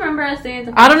 I don't remember us saying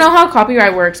it. I don't know how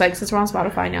copyright works, like, since we're on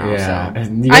Spotify now. Yeah. So.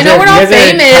 You I guys know we're not you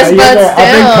guys famous, you but guys are still. up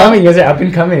and coming. You guys are up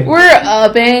and coming. We're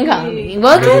up and coming.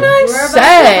 What can I We're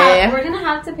say? we're gonna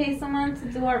have to pay someone to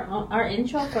do our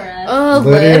intro for us.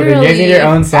 Literally. You guys need your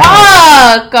own sound.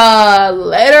 Fuck,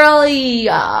 literally.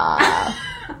 Why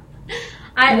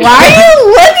are you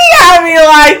looking at me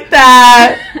like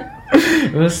that?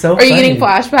 It was so Are funny. you getting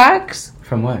flashbacks?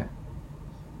 From what?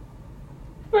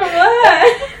 For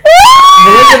what?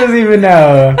 Melissa doesn't even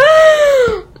know.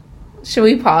 Should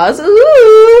we pause?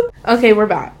 Ooh. Okay, we're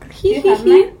back. Do you have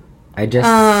mine? I just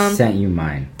sent you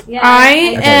mine. Yeah.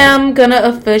 I am gonna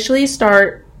officially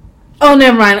start. Oh,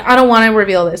 never mind. I don't want to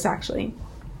reveal this actually.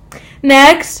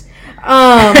 Next,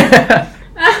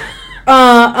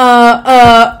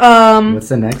 What's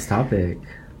the next topic?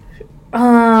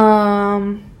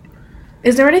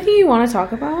 is there anything you want to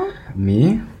talk about?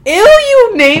 Me? Ew,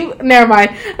 you name. Never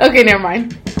mind. Okay, never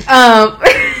mind. Well,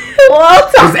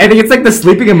 I'll talk. I think it's like the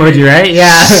sleeping emoji, right?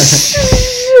 Yeah.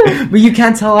 But you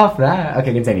can't tell off that.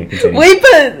 Okay, continue. Wait,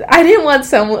 but I didn't want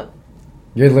someone.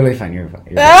 You're literally fine. You're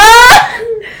fine.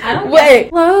 I don't Wait.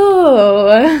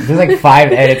 Whoa. There's like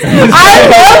 5 edits.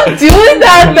 I love doing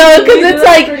that though, because it's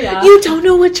like Yeah. you don't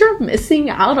know what you're missing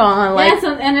out on. Like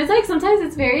and it's like sometimes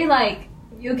it's very like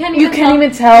you can't you even can't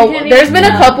even tell. You can't There's even been a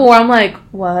tell. couple where I'm like,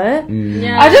 what?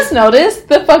 Yeah. I just noticed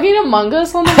the fucking Among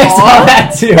Us on the I wall. saw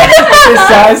that too. The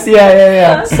sus,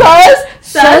 yeah.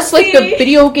 Sus, like the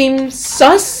video game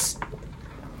sus.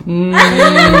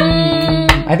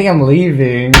 I think I'm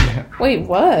leaving. Wait,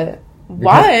 what?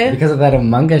 Why? Because of that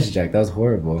Among Us joke. That was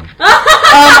horrible.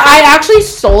 I actually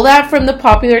stole that from the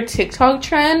popular TikTok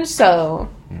trend, so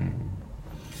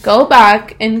go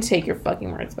back and take your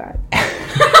fucking words back.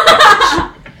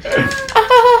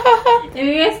 If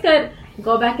you guys could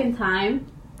go back in time,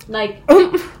 like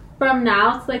from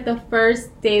now to like the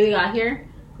first day we got here,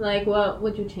 like what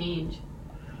would you change?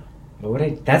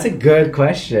 That's a good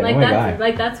question. Like oh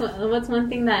my that's god. what's one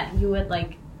thing that you would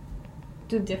like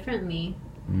do differently?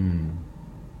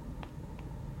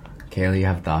 Kayla, you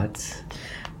have thoughts?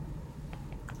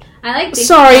 I like.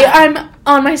 Sorry, I'm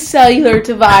on my cellular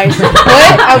device.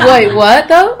 What? Wait, what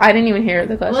though? I didn't even hear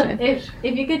the question. What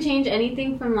if you could change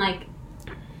anything from like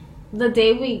the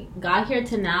day we got here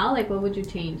to now, like what would you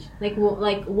change? Like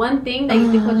like one thing that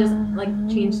you think would just like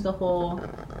change the whole,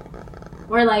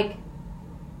 or like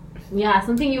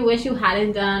something you wish you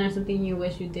hadn't done, or something you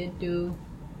wish you did do.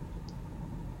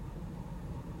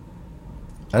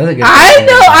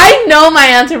 I know my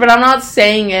answer, but I'm not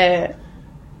saying it.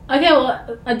 Okay,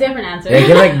 well, a different answer.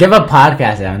 Yeah, give a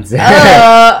podcast answer.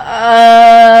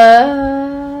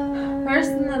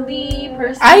 Personally,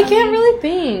 I can't really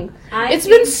think. It's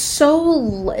been so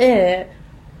lit.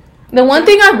 The one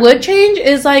thing I would change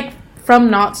is like from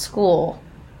not school,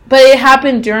 but it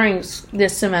happened during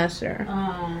this semester.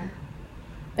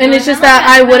 And it's just that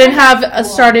I wouldn't have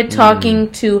started talking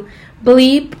to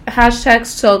Bleep. Hashtag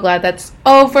so glad that's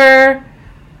over.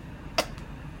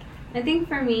 I think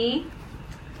for me,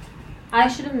 I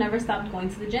should have never stopped going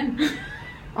to the gym.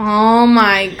 Oh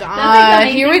my god.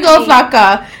 Here we go,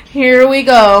 Flaca. Here we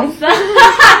go.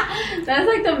 That's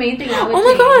like the main thing I would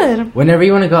change. God. Whenever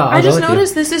you want to go, I just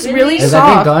noticed this is really I've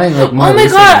soft. been going, like, more oh my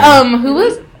recently. god, who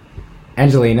was...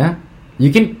 Angelina.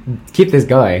 You can keep this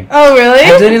going. Oh, really?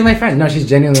 Angelina's my friend. No, she's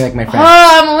genuinely like my friend.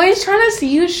 Oh, I'm always trying to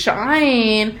see you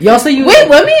shine. You also, Wait,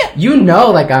 let me... You know,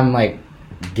 like, I'm, like,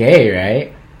 gay,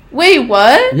 right? Wait,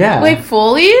 what? Yeah. Wait,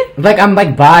 fully? Like, I'm,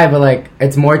 like, bi, but, like,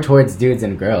 it's more towards dudes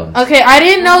and girls. Okay, I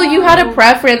didn't know you had a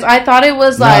preference. I thought it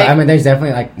was, like... No, I mean, there's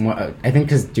definitely, like, more... I think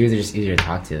because dudes are just easier to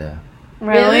talk to, though.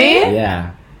 Really?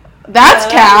 Yeah. That's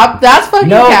cap. That's fucking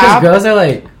No, because cap. girls are,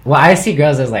 like... Well, I see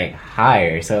girls as, like,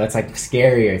 higher, so it's, like,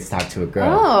 scarier to talk to a girl.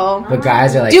 Oh. But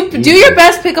guys are, like... Do your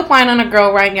best pickup line on a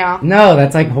girl right now. No,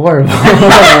 that's, like, horrible.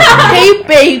 Hey,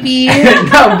 baby.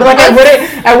 No, but, like,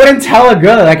 I wouldn't tell a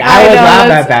girl. Like, I would laugh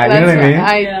at that. You know what I mean?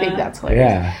 I think that's hilarious.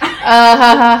 Yeah. Ha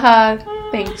ha ha.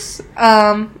 Thanks.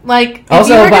 Like...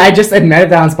 Also, but I just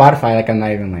admitted that on Spotify. Like, I'm not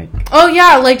even, like... Oh,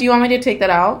 yeah. Like, do you want me to take that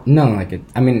out? No, like,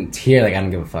 I mean, it's here, like, I don't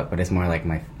give a fuck. But it's more, like,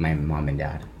 my mom and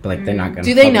dad. But, like, they're not gonna...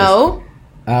 Do they know?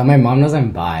 My mom knows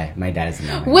I'm bi. My dad doesn't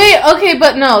know. Wait, okay,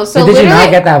 but no. So did you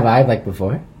not get that vibe, like,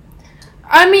 before?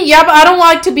 I mean, yeah, but I don't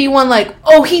like to be one, like,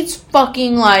 oh, he's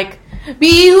fucking, like,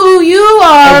 be who you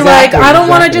are. Exactly, like, I don't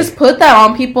want to just put that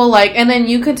on people, like, and then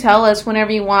you could tell us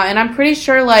whenever you want. And I'm pretty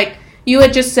sure, like, you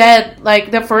had just said,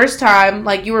 like, the first time,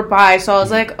 like, you were bi. So I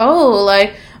was like, oh,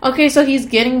 like, okay, so he's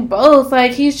getting both.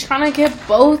 Like, he's trying to get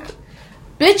both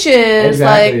bitches.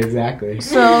 Exactly.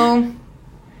 So...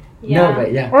 Yeah. No,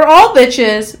 but yeah. We're all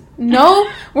bitches. No,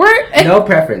 no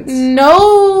preference.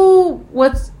 No,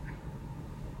 what's...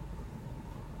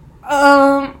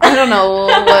 I don't know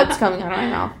what's coming out of my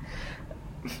mouth.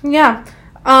 Yeah.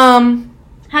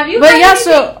 Have you... But yeah,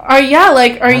 so... Are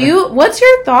you... What's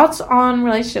your thoughts on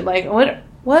relationship? Like,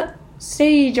 what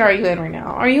stage are you in right now?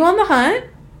 Are you on the hunt?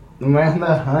 Am I on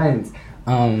the hunt?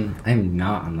 I'm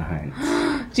not on the hunt.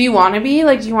 Do you want to be?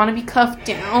 Like, do you want to be cuffed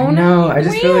down? No, I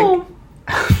just feel like...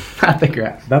 not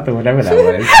the whatever that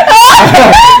was.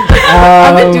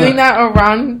 I've been doing that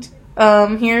around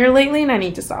here lately, and I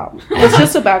need to stop. It's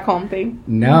just a back home thing.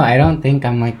 No, I don't think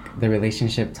I'm like the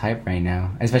relationship type right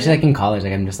now. Especially like in college,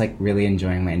 like I'm just like really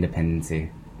enjoying my independency.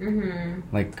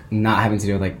 Like not having to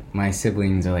do with like my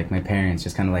siblings or like my parents.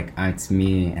 Just kind of like it's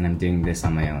me, and I'm doing this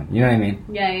on my own. You know what I mean?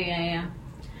 Yeah.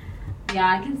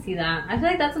 Yeah, I can see that. I feel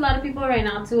like that's a lot of people right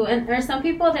now too, and or some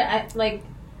people that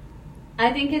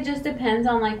I think it just depends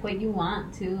on like what you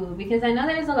want too, because I know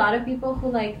there's a lot of people who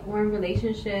like were in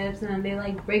relationships and then they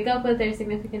like break up with their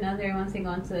significant other once they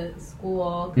go into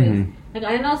school. Cause like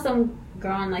I know some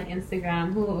girl on like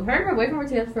Instagram who her and her boyfriend were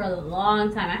together for a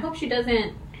long time. I hope she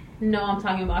doesn't know I'm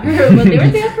talking about her, but they were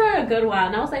together for a good while,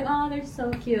 and I was like, oh, they're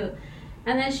so cute.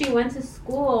 And then she went to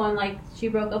school and like she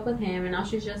broke up with him, and now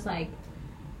she's just like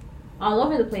all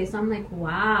over the place. So I'm like,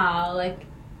 wow, like.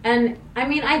 And, I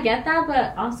mean, I get that,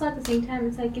 but also at the same time,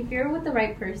 it's like, if you're with the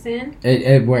right person...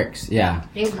 It works, yeah.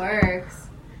 It works.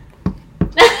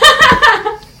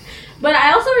 But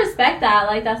I also respect that,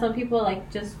 like, that some people,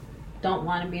 like, just don't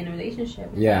want to be in a relationship.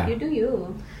 It's yeah. Like, you do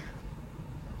you.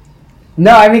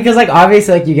 No, I mean, because, like,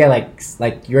 obviously, like, you get,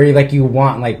 like, you're, like, you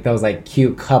want, like, those, like,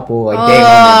 cute couple, like, gay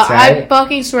moments, right? I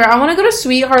fucking swear. I want to go to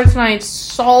Sweetheart tonight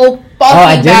so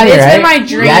fucking bad. It's right? in my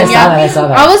dream. Yeah, I saw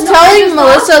that. I was telling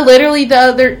Melissa literally,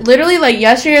 like,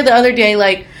 yesterday or the other day,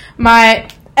 like, my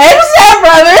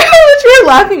ex-stepbrother, which we're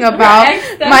laughing about,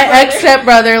 my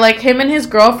ex-stepbrother, like, him and his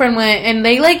girlfriend went, and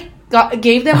they, like,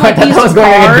 gave them, like, these cards. I thought that was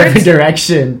going in a different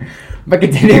direction. But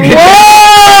continue.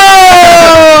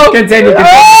 Whoa! Continue.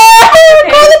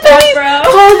 Call the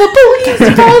police!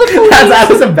 Call the police! That's what I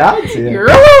was about to. You're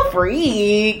a little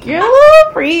freak. You're a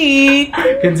little freak.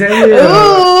 Continue.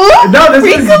 Ooh. No, this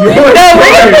is your story.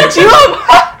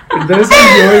 This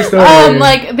is your story.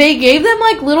 Like they gave them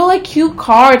like little like cute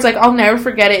cards. Like I'll never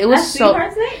forget it. It was so.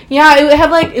 Yeah, it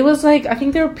had like it was like I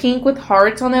think they were pink with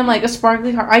hearts on them, like a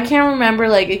sparkly heart. I can't remember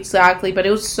like exactly, but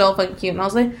it was so fucking cute. And I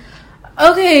was like,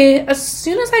 okay, as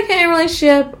soon as I get in a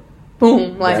relationship,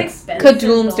 boom, like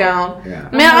kadoom's down. Yeah.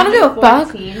 Man, I don't give a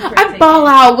fuck. I ball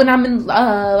out when I'm in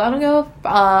love. I don't give a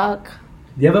fuck.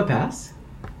 Do you have a pass?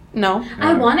 No,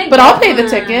 I want to, but I'll pay the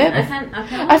ticket.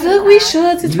 I feel like we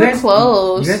should since we're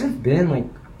close. You guys have been like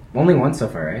only once so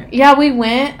far, right? Yeah, we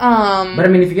went. But I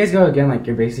mean, if you guys go again, like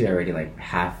you're basically already like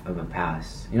half of a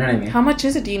pass. You know what I mean? How much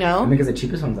is it? Do you know? I mean, because the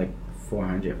cheapest one's like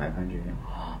 400, 500.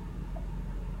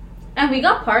 And we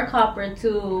got park hopper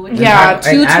too. Yeah,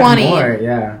 $220.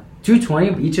 Yeah,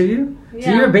 $220 each of you. Yeah.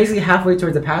 So you're basically halfway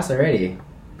towards the pass already.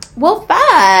 Well,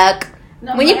 fuck.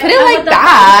 No, when you put it like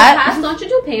that, pass, don't you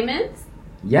do payments?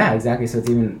 Yeah, exactly. So it's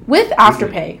even with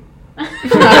Afterpay.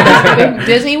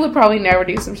 Disney would probably never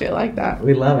do some shit like that.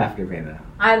 We love Afterpay though.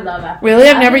 I love Afterpay. Really,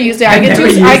 I've never used it. I get too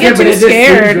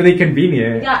scared. It's really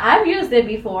convenient. Yeah, I've used it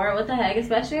before. What the heck?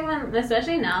 Especially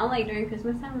now, like during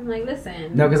Christmas time, I'm like,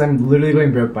 listen. No, because I'm literally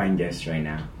going broke buying gifts right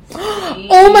now.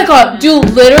 Oh my god, dude!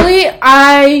 Literally,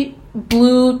 I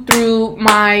blew through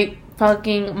my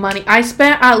fucking money. I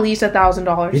spent at least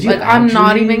 $1,000. Like I'm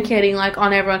not even kidding. Like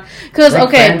on everyone, because like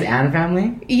friends and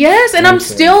family. Yes, and I'm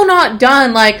still not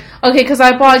done. Like okay, because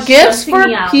I bought gifts for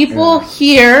people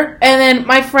here, and then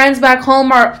my friends back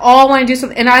home are all want to do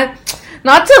something, and I.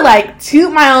 Not to like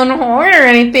toot my own horn or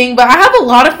anything, but I have a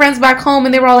lot of friends back home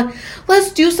and they were all like,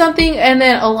 let's do something. And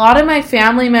then a lot of my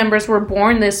family members were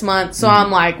born this month. So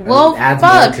I'm like, well,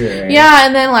 fuck. It, right? Yeah.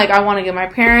 And then like, I want to give my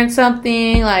parents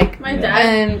something. Like, my dad.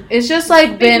 And it's just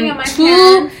like been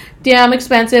too damn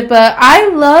expensive. But I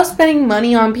love spending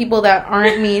money on people that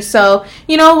aren't me. So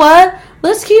you know what?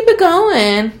 Let's keep it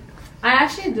going. I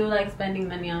actually do like spending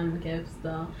money on gifts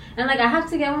though. And like I have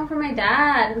to get one for my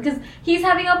dad because he's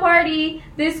having a party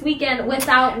this weekend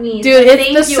without me. Dude, so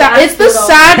it's the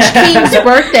Sag King's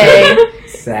birthday.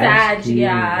 Sag,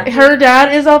 yeah. Her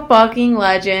dad is a fucking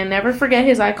legend. Never forget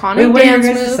his iconic dance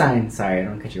move. Sign? Sorry, I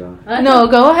don't cut you off. No,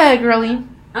 go ahead, girlie.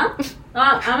 Huh?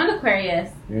 I'm an Aquarius.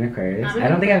 You're an Aquarius? I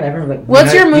don't think I've ever... Like,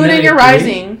 what's your moon and your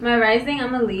rising? My rising,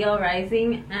 I'm a Leo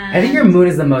rising. And I think your moon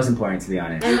is the most important, to be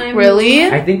honest. Really?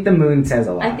 I think the moon says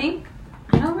a lot. I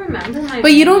don't remember my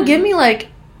But you don't give me, like,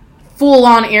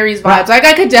 full-on Aries vibes. Like,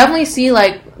 I could definitely see,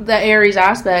 like, the Aries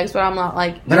aspects, but I'm not,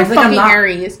 like, you're fucking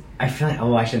Aries. I feel like...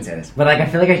 Oh, I shouldn't say this. But, like, I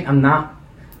feel like I'm not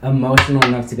emotional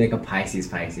enough to be like a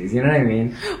Pisces. You know what I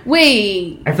mean?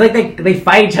 Wait. I feel like they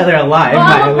fight each other a lot. Well,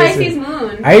 I'm a Pisces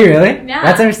moon. Are you really?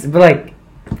 Yeah. But like,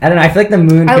 I don't know. I feel like the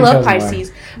moon. I love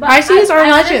Pisces. Pisces are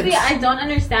legends. Honestly, I don't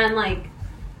understand like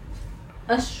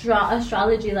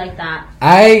astrology like that.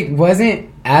 I wasn't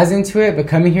as into it, but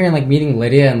coming here and like meeting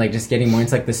Lydia and like just getting more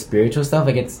into like the spiritual stuff,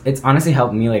 like it's honestly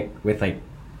helped me like with like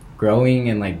growing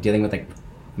and like dealing with like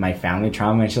my family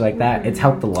trauma and shit like that. It's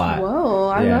helped a lot. Whoa,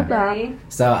 I love that.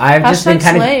 So I've just been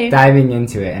kind of diving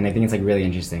into it, and I think it's like really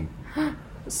interesting.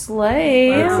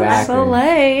 Slay. Exactly.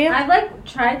 Slay. I've like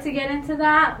tried to get into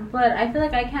that, but I feel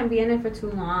like I can't be in it for too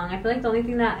long. I feel like the only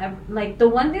thing that the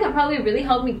one thing that probably really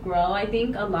helped me grow, I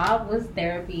think a lot, was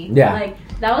therapy. Yeah. Like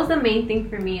that was the main thing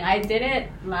for me. I did it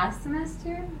last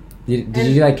semester. Did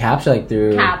you do like CAPS or like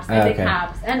through CAPS? I did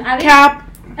CAPS, and at least, CAP.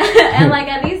 and like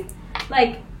at least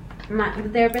like the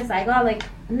therapist I got, like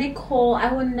Nicole,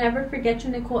 I would never forget you,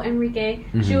 Nicole Enrique.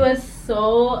 Mm-hmm. She was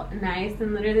so nice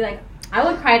and literally like I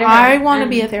would cry to her. I want to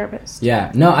be a therapist.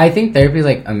 Yeah, no, I think therapy is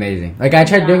like amazing. Like I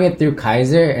tried doing it through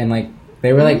Kaiser, and like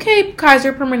they were like, okay,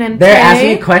 Kaiser Permanente. They're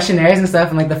asking me questionnaires and stuff,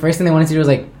 and like the first thing they wanted to do was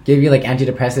like give you like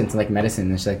antidepressants and like medicine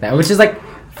and shit like that, which is like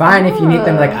fine if you need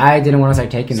them. Like I didn't want to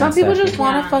start taking them. Some people just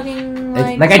want to fucking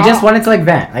like I just wanted to like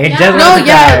vent. Like I just wanted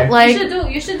to cry.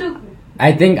 Like you should do.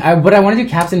 I think I want to do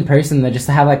CAPS in person though, just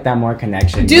to have like that more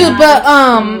connection. Dude, but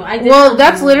well,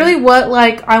 that's literally what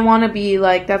like I want to be.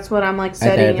 Like that's what I'm like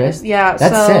setting. Yeah,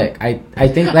 that's sick. I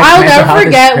think like, I'll never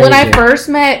forget when I first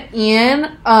met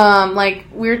Ian. Like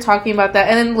we were talking about that,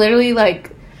 and then literally like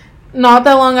not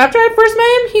that long after I first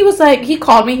met him, he was like, he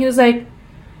called me. He was like,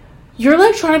 "You're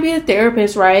like trying to be a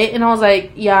therapist, right?" And I was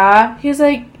like, "Yeah." He was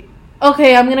like,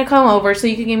 "Okay, I'm gonna come over so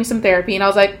you can give me some therapy." And I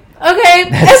was like, okay.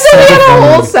 And so we had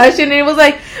a whole session, and it was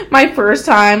like my first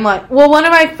time, like, well, one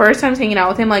of my first times hanging out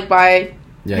with him, like, by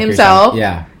himself.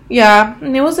 Yeah. Yeah.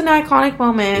 And it was an iconic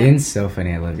moment. Ian's so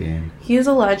funny. I love Ian. He is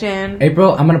a legend.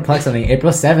 April, I'm gonna plug something.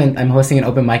 April 7th, I'm hosting an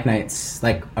open mic nights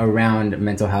like around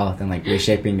mental health and like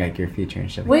reshaping like your future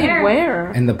and shit. Wait,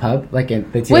 where? In the pub, like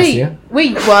in the TSU.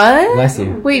 Wait, what? Bless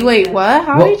you. Wait, what?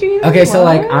 How did you? Okay, so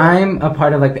like I'm a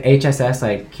part of like the HSS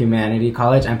like Humanity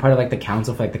College. I'm part of like the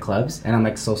council for like the clubs, and I'm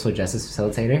like social justice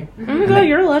facilitator. Oh my god,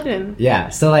 you're a legend. Yeah,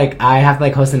 so like I have to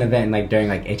like host an event like during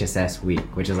like HSS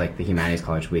week, which is like the Humanities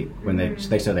College week when they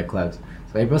show their clubs.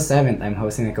 So April 7th, I'm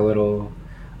hosting like a little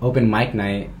open mic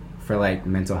night for like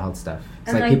mental health stuff.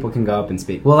 So like people can go up and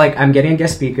speak. Well, like I'm getting a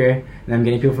guest speaker, and I'm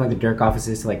getting people from like the Dirk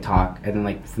offices to like talk, and then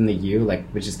like from the U, like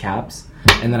which is CAPS,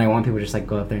 and then I want people to just like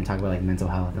go up there and talk about like mental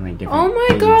health and like different. Oh my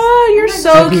things. god, you're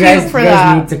so cute for you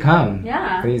that. guys need to come.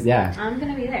 Yeah, please, yeah. I'm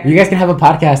gonna be there. You guys can have a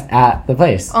podcast at the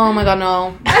place. Oh my god,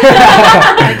 no.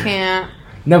 I can't.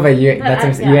 No, but you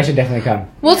guys should definitely come.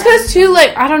 Well, it's because too,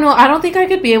 like, I don't know. I don't think I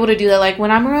could be able to do that. Like, when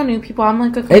I'm around new people, I'm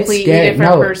like a completely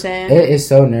different person. It is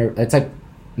so nerve. It's like,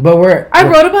 but I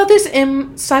wrote about this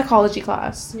in psychology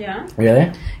class. Yeah.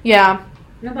 Really? Yeah.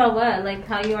 About what? Like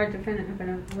how you are different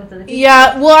with other people?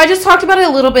 Yeah. Well, I just talked about it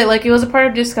a little bit. Like, it was a part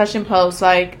of discussion post.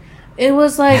 Like, it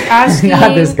was like asking.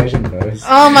 Not discussion post.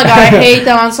 Oh my god, I hate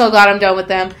them. I'm so glad I'm done with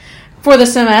them for the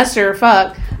semester.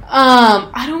 Fuck.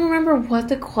 I don't remember what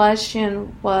the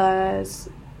question was.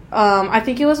 I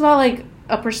think it was about, like,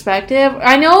 a perspective.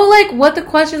 I know, like, what the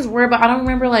questions were, but I don't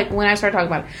remember, like, when I started talking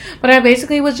about it. But I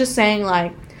basically was just saying,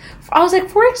 like, I was like,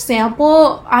 for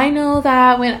example, I know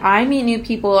that when I meet new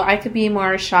people, I could be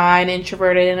more shy and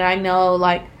introverted, and I know,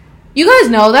 like, you guys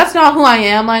know that's not who I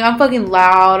am. Like, I'm fucking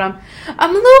loud.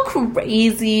 I'm a little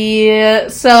crazy.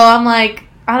 So I'm like,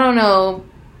 I don't know.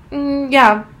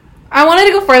 Yeah. I wanted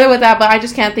to go further with that, but I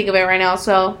just can't think of it right now,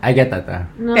 so. I get that, though.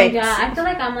 No, Thanks. yeah, I feel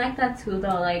like I'm like that, too,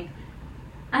 though. Like,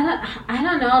 I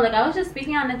don't know. Like, I was just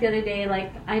speaking on it the other day.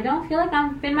 Like, I don't feel like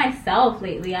I've been myself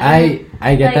lately. I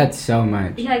get like, that so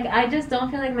much. Like, I just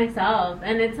don't feel like myself.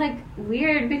 And it's, like,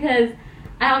 weird because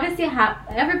I obviously have...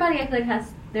 Everybody, I feel like,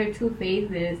 has their two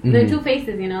phases. Mm-hmm. Their two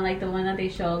faces, you know? Like, the one that they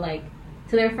show, like,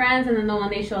 to their friends and then the one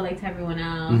they show, like, to everyone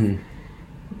else. Mm-hmm.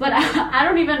 But I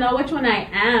don't even know which one I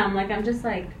am. Like, I'm just,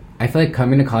 like... I feel like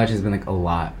coming to college has been like a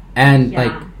lot, and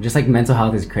like just like mental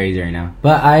health is crazy right now.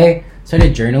 But I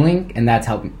started journaling, and that's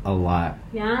helped a lot.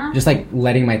 Yeah. Just like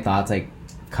letting my thoughts like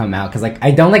come out, because like I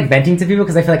don't like venting to people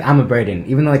because I feel like I'm a burden,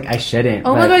 even though like I shouldn't.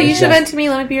 Oh my god, you should vent to me.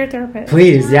 Let me be your therapist.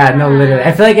 Please, yeah, no, literally.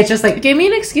 I feel like it's just like give me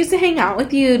an excuse to hang out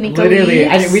with you, Nico. Literally,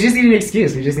 we just need an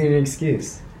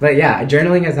excuse. But yeah,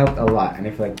 journaling has helped a lot, and I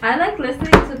feel like I like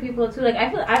listening to people too. Like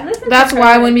I've listened. That's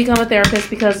why I wouldn't become a therapist,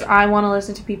 because I want to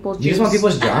listen to people's. You just want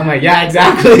people's drama. Yeah,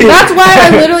 exactly. That's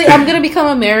why I'm gonna become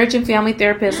a marriage and family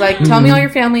therapist. Like, tell me all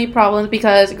your family problems,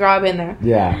 because girl, I've been there.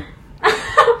 Yeah.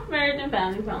 Marriage and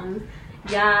family problems.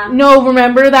 Yeah. No,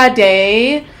 remember that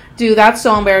day? Dude, that's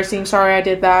so embarrassing. Sorry I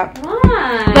did that.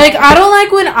 Why? Like, I don't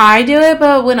like when I do it,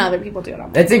 but when other people do it,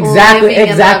 I'm that's exactly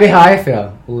how I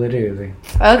feel. Literally.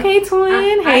 Okay,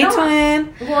 twin. Hey,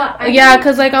 twin. Well, yeah,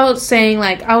 because, like, I was saying,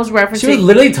 like, I was referencing... She was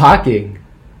literally talking.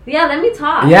 Yeah, let me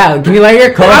talk. Yeah, can you let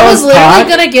your co-host I was literally talk?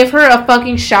 going to give her a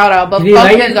fucking shout-out, but can you fuck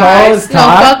let you your guys. No,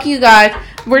 talk? Fuck you guys.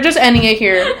 We're just ending it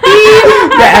here.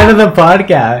 The end of the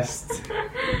podcast.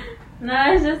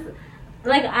 No, it's just...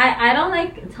 Like, I don't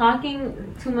like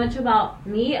talking too much about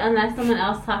me unless someone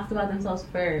else talks about themselves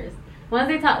first. Once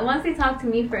they talk to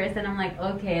me first, then I'm like,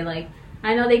 okay, like,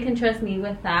 I know they can trust me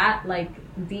with that, like,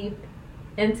 deep,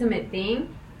 intimate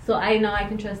thing. So I know I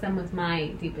can trust them with my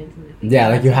deep, intimate thing. Yeah,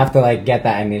 like, you have to, like, get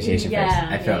that initiation first.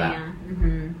 I feel that. Yeah.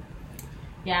 Mm-hmm.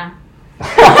 Yeah.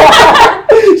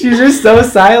 She's just so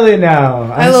silent now.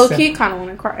 I low-key kind of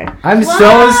want to cry. I'm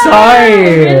so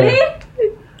sorry. Really?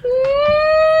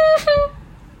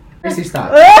 Mercy,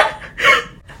 stop. Hey!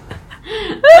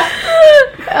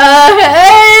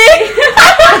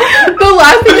 The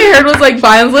last thing I heard was like,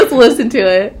 Vines, let's listen to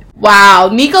it.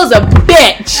 Wow, Nico's a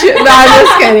bitch. No, I'm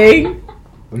just kidding.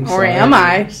 Or am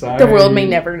I? The world may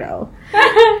never know.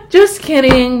 Just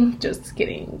kidding. Just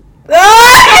kidding.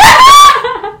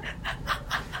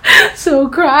 So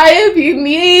cry if you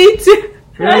need to.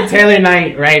 We're on Taylor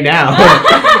night right now.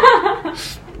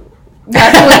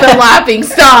 That's with the laughing.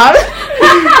 Stop.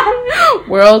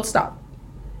 World, stop.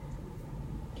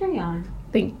 Carry on.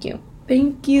 Thank you.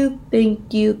 Thank you.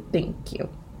 Thank you. Thank you.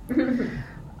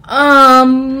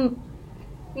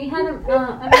 We had a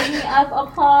meeting of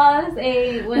applause.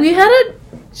 We had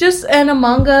just an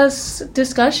Among Us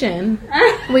discussion.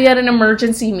 We had an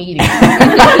emergency meeting.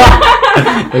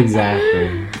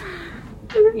 Exactly.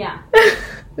 Yeah.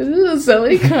 Ooh, so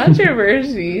many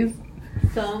controversies.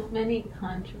 So many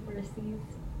controversies.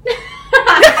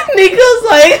 Nico's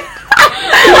like,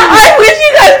 I wish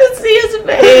you guys could see his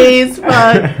face.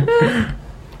 Fuck.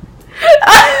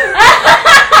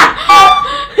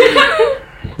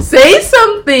 Say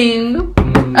something.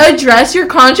 Address your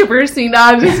controversy. No,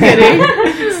 I'm just kidding.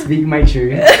 Speak my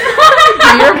truth. Do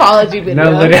your apology video.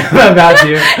 No, literally, I'm about to.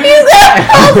 He's gonna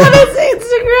post on his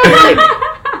Instagram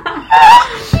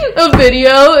a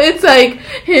video. It's like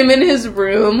him in his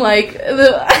room, like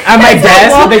at my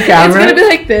desk with the camera. It's gonna be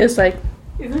like this, like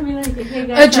He's gonna be like, okay,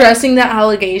 guys, addressing the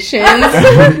allegations.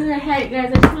 hey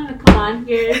guys, I just want to come on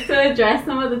here to address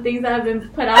some of the things that have been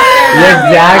put out there.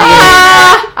 Exactly.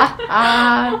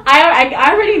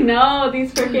 I already know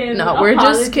these freaking. No, we're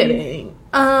just kidding.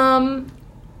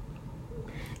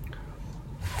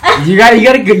 You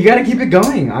gotta keep it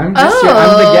going. I'm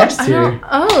the guest here.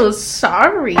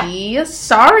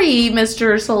 Sorry,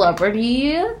 Mr.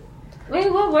 Celebrity. Wait,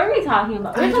 what were we talking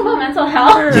about? We were talking about mental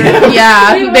health.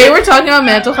 Yeah, they were talking about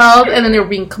mental health, and then they were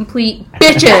being complete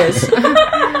bitches.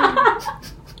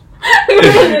 We were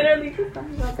literally just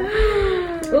talking about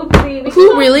that. Oopsie.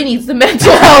 Who really needs the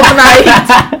mental health night?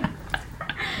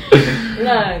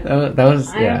 Look, That was.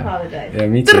 I apologize. Yeah,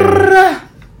 me too.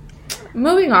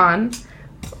 Moving on.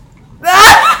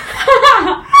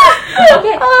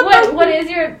 Okay,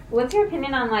 what's your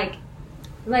opinion on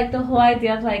like the whole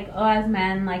idea of like, oh, as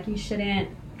men, like you shouldn't,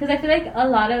 because I feel like a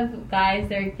lot of guys,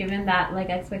 they're given that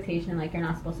like expectation, like you're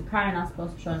not supposed to cry, you're not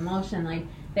supposed to show emotion, like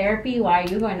therapy, why are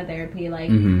you going to therapy, like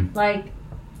like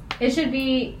it should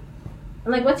be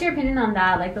like, what's your opinion on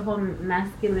that, like the whole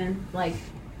masculine, like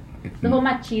the whole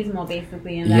machismo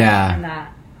basically in that, in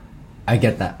that. I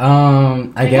get that.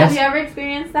 I guess. Have you ever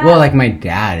experienced that? Well, like my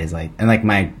dad is like, and like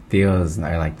my tios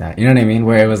are like that. You know what I mean?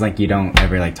 Where it was like you don't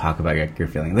ever like talk about your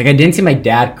feelings. Like I didn't see my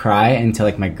dad cry until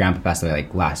like my grandpa passed away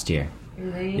like last year.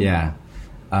 Really? Yeah.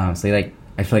 So like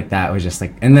I feel like that was just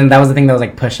like, and then that was the thing that was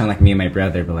like pushed on like me and my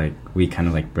brother, but like we kind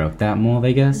of like broke that mold,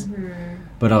 I guess.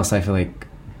 But also I feel like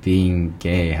being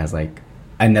gay has like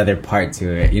another part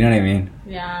to it. You know what I mean?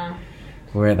 Yeah.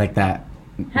 Where like that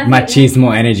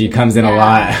machismo energy comes in a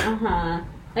lot.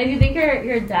 Like, do you think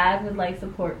your dad would like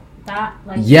support that?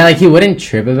 Like, yeah, like he wouldn't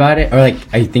trip about it, or like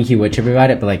I think he would trip about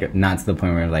it, but like not to the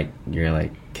point where like you're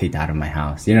like kicked out of my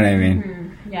house. You know what I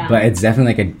mean? Yeah. But it's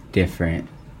definitely like a different.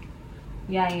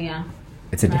 Yeah.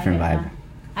 It's a different vibe. That.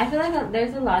 I feel like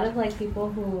there's a lot of like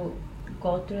people who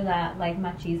go through that like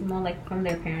machismo like from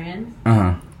their parents.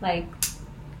 Like,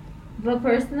 but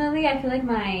personally, I feel like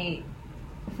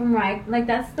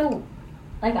that's the.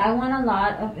 Like, I want a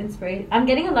lot of inspiration. I'm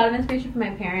getting a lot of inspiration from my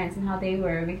parents and how they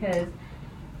were, because,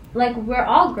 like, we're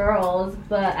all girls,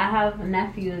 but I have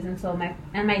nephews, and so my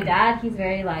dad, he's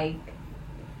very, like,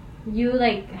 you,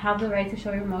 like, have the right to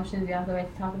show your emotions, you have the right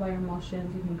to talk about your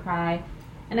emotions, you can cry.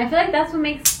 And I feel like that's what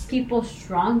makes people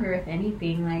stronger, if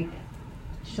anything, like,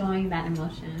 showing that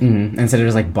emotion. Instead of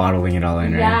just, like, bottling it all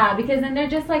in, right? Yeah, because then they're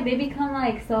just, like, they become,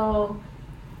 like, so,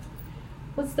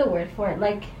 what's the word for it?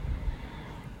 Like,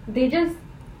 they just,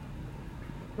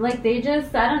 I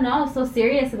don't know, so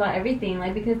serious about everything,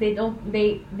 like, because they don't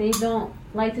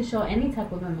like to show any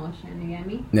type of emotion. You get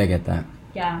me? Yeah, I get that.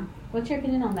 Yeah. What's your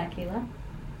opinion on that, Kayla?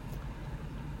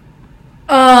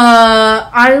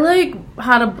 I like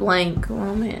had a blank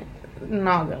moment.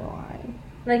 Not gonna lie.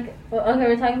 Like, okay,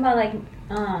 we're talking about like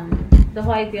the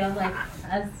whole idea of like,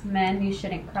 as men, you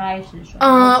shouldn't cry, you shouldn't show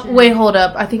emotion. Wait, hold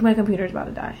up. I think my computer's about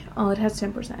to die. Oh, it has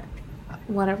 10%.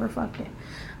 Whatever, fuck it.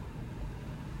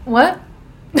 What?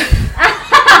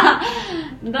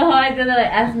 The whole idea that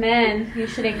like, as men, you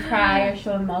shouldn't cry or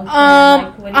show emotion.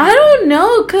 Like, I don't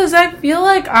know, cause I feel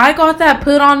like I got that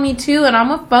put on me too, and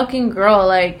I'm a fucking girl.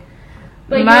 Like,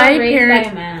 but my you're raised parents,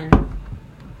 by a man.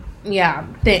 Yeah,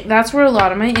 that's where a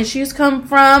lot of my issues come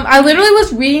from. I literally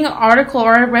was reading an article,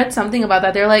 or I read something about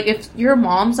that. They're like, if your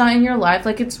mom's not in your life,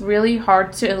 like, it's really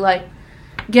hard to like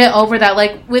get over that.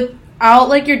 Like, without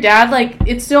like your dad, like,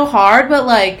 it's still hard, but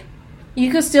like, you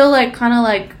could still like kind of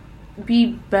like be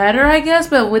better, I guess,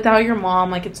 but without your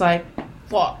mom, like, it's like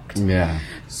fucked. Yeah.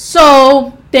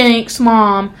 So thanks,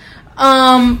 Mom.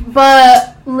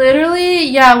 But literally,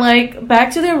 yeah, like,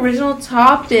 back to the original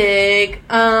topic.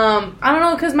 I don't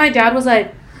know, because my dad was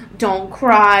like, don't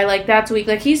cry, like, that's weak.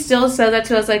 Like, he still said that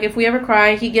to us. Like, if we ever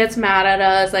cry, he gets mad at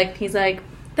us. Like, he's like,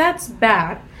 that's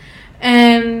bad.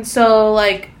 And so,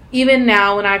 like, even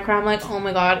now when I cry, I'm like, oh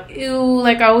my god, ew.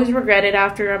 Like, I always regret it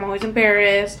after. I'm always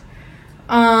embarrassed.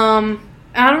 I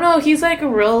don't know. He's like a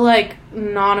real, like,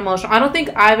 non-emotional. I don't think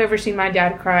I've ever seen my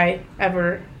dad cry,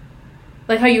 ever.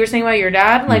 Like how you were saying about your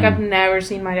dad. Like, I've never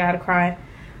seen my dad cry.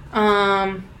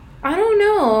 I don't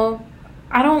know.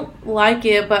 I don't like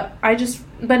it, but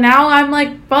now I'm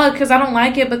like, fuck, because I don't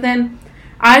like it. But then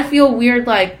I feel weird,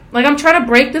 like I'm trying to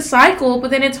break the cycle, but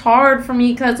then it's hard for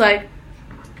me because, like,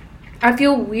 I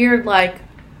feel weird, like,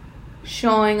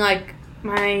 showing, like,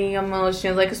 my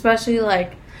emotions, like, especially,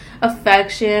 like,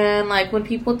 affection, like, when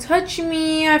people touch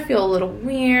me, I feel a little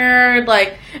weird,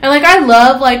 like, and, like, I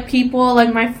love, like, people,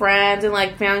 like, my friends and,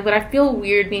 like, family, but I feel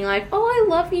weird being like, oh, I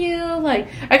love you, like,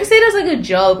 I can say it as, like, a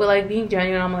joke, but, like, being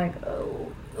genuine, I'm like,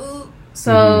 oh.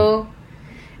 So,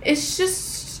 it's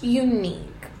just unique.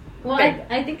 Well,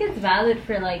 I think it's valid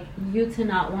for, like, you to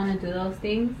not want to do those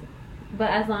things, but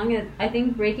as long as, I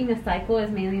think breaking a cycle is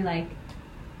mainly, like,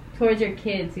 towards your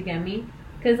kids, you get me?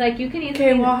 Because, like, you can easily...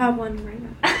 Okay, well, I'll have one right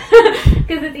now.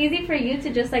 Because it's easy for you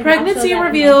to just, like... Pregnancy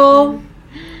reveal.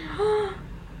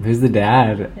 Who's the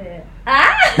dad?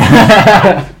 I've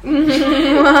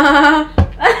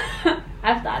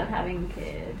thought of having a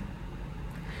kid.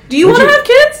 Do you want to have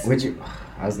kids? Would you...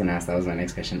 I was gonna ask. That was my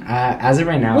next question. As of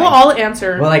right now, we'll all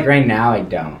answer. Well, like right now, I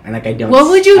don't, and like I don't. What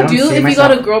would you do if you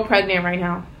got a girl pregnant right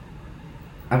now?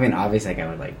 I mean, obviously, like I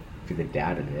would like be the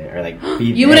dad of it, or like be.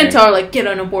 You wouldn't tell her like get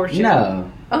an abortion.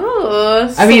 No.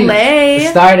 Oh, I mean,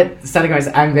 starting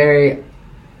I'm very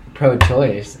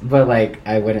pro-choice, but like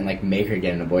I wouldn't like make her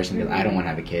get an abortion because I don't want to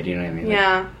have a kid. You know what I mean? Like,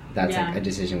 yeah. That's like a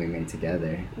decision we made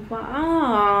together.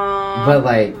 Wow. But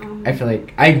like, I feel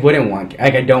like I wouldn't want,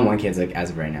 like I don't want kids like as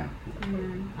of right now.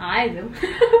 I do.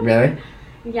 Really?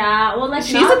 Yeah, well, like...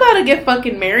 She's about to get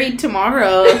fucking married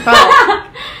tomorrow.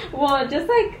 Well, just,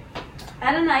 like...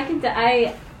 I don't know,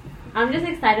 I'm just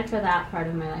excited for that part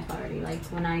of my life already. Like,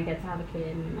 when I get to have a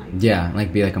kid and, like... Yeah,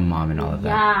 like, be like a mom and all of that.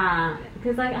 Yeah.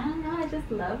 Because, like, I don't know, I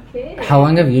just love kids. How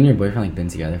long have you and your boyfriend, like, been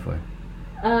together for?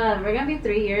 We're gonna be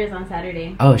 3 years on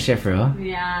Saturday. Oh, shit, for real?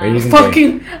 Yeah.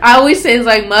 Fucking... I always say it's,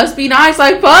 like, must be nice.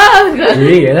 Like, fuck!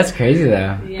 3 years? That's crazy,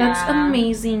 though. Yeah. That's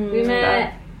amazing. We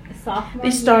met... Sophomore they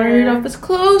started off as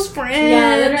close friends.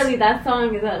 Yeah, literally that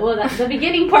song is that's the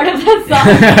beginning part of that song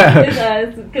is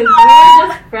us because we were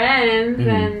just friends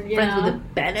and you friends know. with the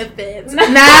benefits. Now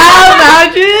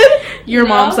imagine your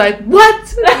mom's like,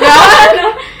 what?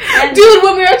 No. Dude,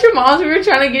 when we were at your mom's, we were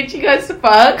trying to get you guys to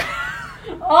fuck.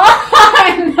 Oh,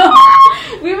 I know.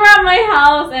 We were at my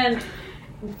house and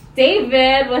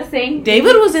David was saying...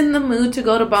 David was in the mood to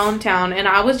go to Bone Town, and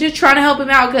I was just trying to help him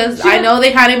out because I know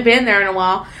they hadn't been there in a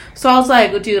while. So I was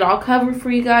like, dude, I'll cover for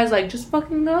you guys. Like, just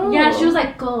fucking go. Yeah, she was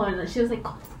like, go. And she was like,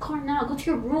 go to the car now. Go to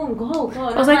your room. Go.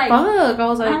 I was like, fuck. I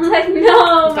was like... I'm like,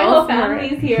 no, my whole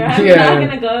family's here. I'm not going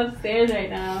to go upstairs right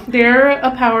now. They're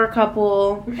a power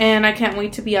couple, and I can't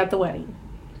wait to be at the wedding.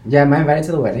 Yeah, am I invited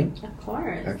to the wedding? Of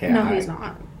course. Okay. No, he's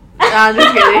not. I'm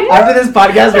just kidding. After this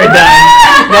podcast, we're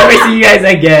done. Never see you guys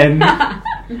again.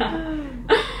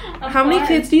 How many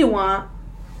kids do you want?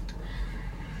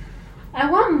 I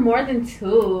want more than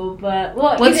 2, but...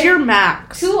 well, what's your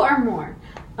max? 2 or more.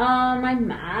 My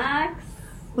max...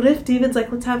 What if David's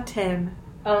like, let's have 10?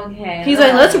 Okay. He's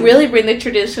like, let's really bring the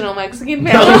traditional Mexican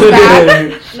families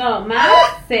back. No,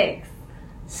 max 6.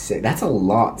 That's a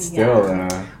lot still.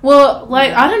 Yeah. Well,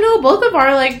 like, I don't know, both of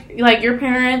our, like your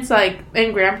parents, like,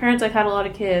 and grandparents, like, had a lot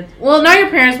of kids. Well, not your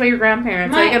parents, but your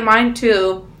grandparents. Like, and mine,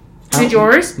 too. Did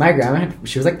yours? My grandma,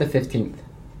 she was, like, the 15th.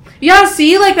 Yeah,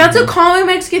 see? Like, that's a common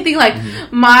Mexican thing. Like,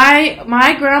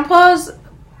 my grandpa's,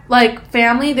 like,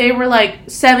 family, they were, like,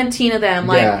 17 of them.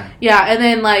 Like, yeah, and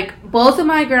then, like, both of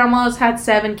my grandmas had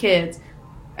 7 kids.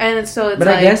 And so it's but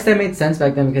I guess that made sense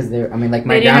back then because my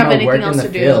grandma worked in the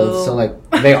fields, so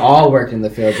like they all worked in the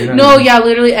fields. You know what I mean? Yeah,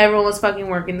 literally everyone was fucking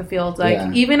working the fields.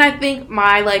 Like even I think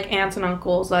my like aunts and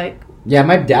uncles, like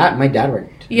my dad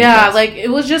worked. Yeah, like it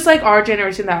was just like our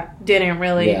generation that didn't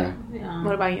really. Yeah.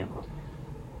 What about you?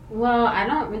 Well, I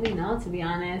don't really know, to be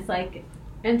honest. Like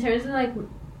in terms of like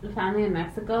the family in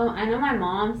Mexico, I know my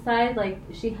mom's side, like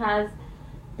she has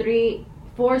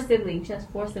 4 siblings. She has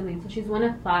 4 siblings, so she's one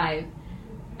of 5.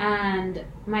 And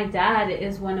my dad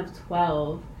is one of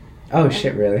 12. Oh,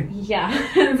 shit, really? Yeah.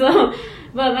 So,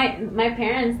 but my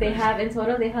parents, they have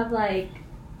like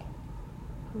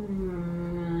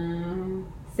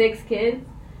 6 kids.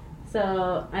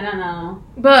 So, I don't know.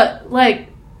 But, like,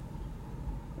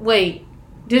 wait.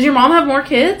 Did your mom have more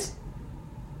kids?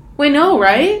 Wait, no,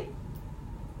 right?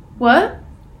 What?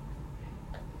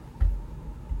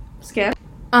 Scan?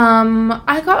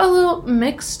 I got a little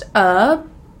mixed up.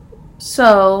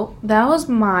 So, that was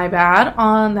my bad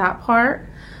on that part.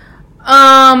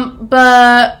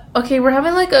 But, okay, we're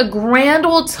having, like, a grand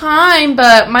old time,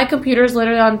 but my computer's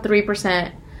literally on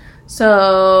 3%.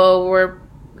 So, we're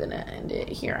gonna end it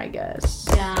here, I guess.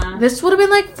 Yeah. This would have been,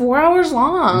 like, 4 hours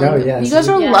long. No, yes. You guys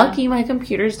are lucky my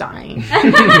computer's dying.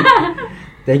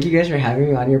 Thank you guys for having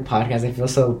me on your podcast. I feel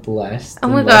so blessed. Oh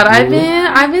my and god, lucky.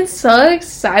 I've been so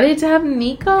excited to have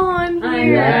Nico on I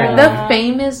here. know. The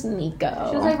famous She was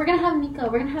Nico. like, "We're gonna have Nico.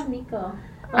 We're gonna have Nico." I was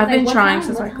I've been "What trying time?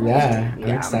 since, What like, time?" Yeah, I'm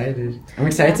Yeah. excited. I'm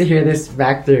excited to hear this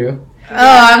back through. Oh,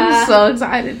 I'm so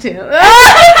excited too.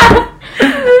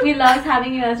 We loved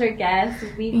having you as our guest.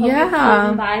 We hope you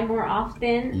come by more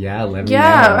often. Yeah, let me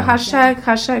Yeah, know.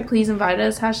 hashtag please invite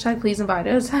us. Hashtag please invite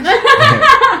us.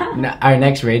 No, our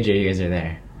next rager, you guys are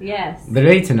there. Yes.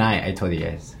 Literally tonight, I told you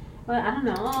guys. Well, I don't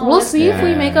know. We'll see if we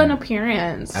Yeah. make an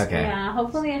appearance. Okay. Yeah,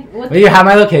 hopefully. Well, you have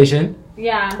my location.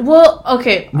 Yeah. Well,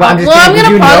 okay. Well, I'm just well, I'm kidding,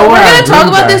 gonna you pause. know We're where gonna our talk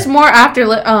rooms about are. this more after.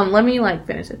 Let me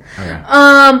finish it. Okay.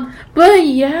 But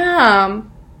yeah,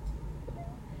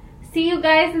 See you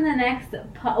guys in the next.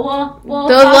 Well,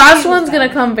 the last one's gonna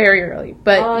come very early.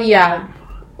 But Oh, yeah.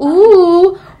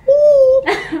 Ooh. Ooh.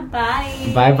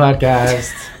 Bye. Bye,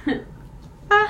 podcast.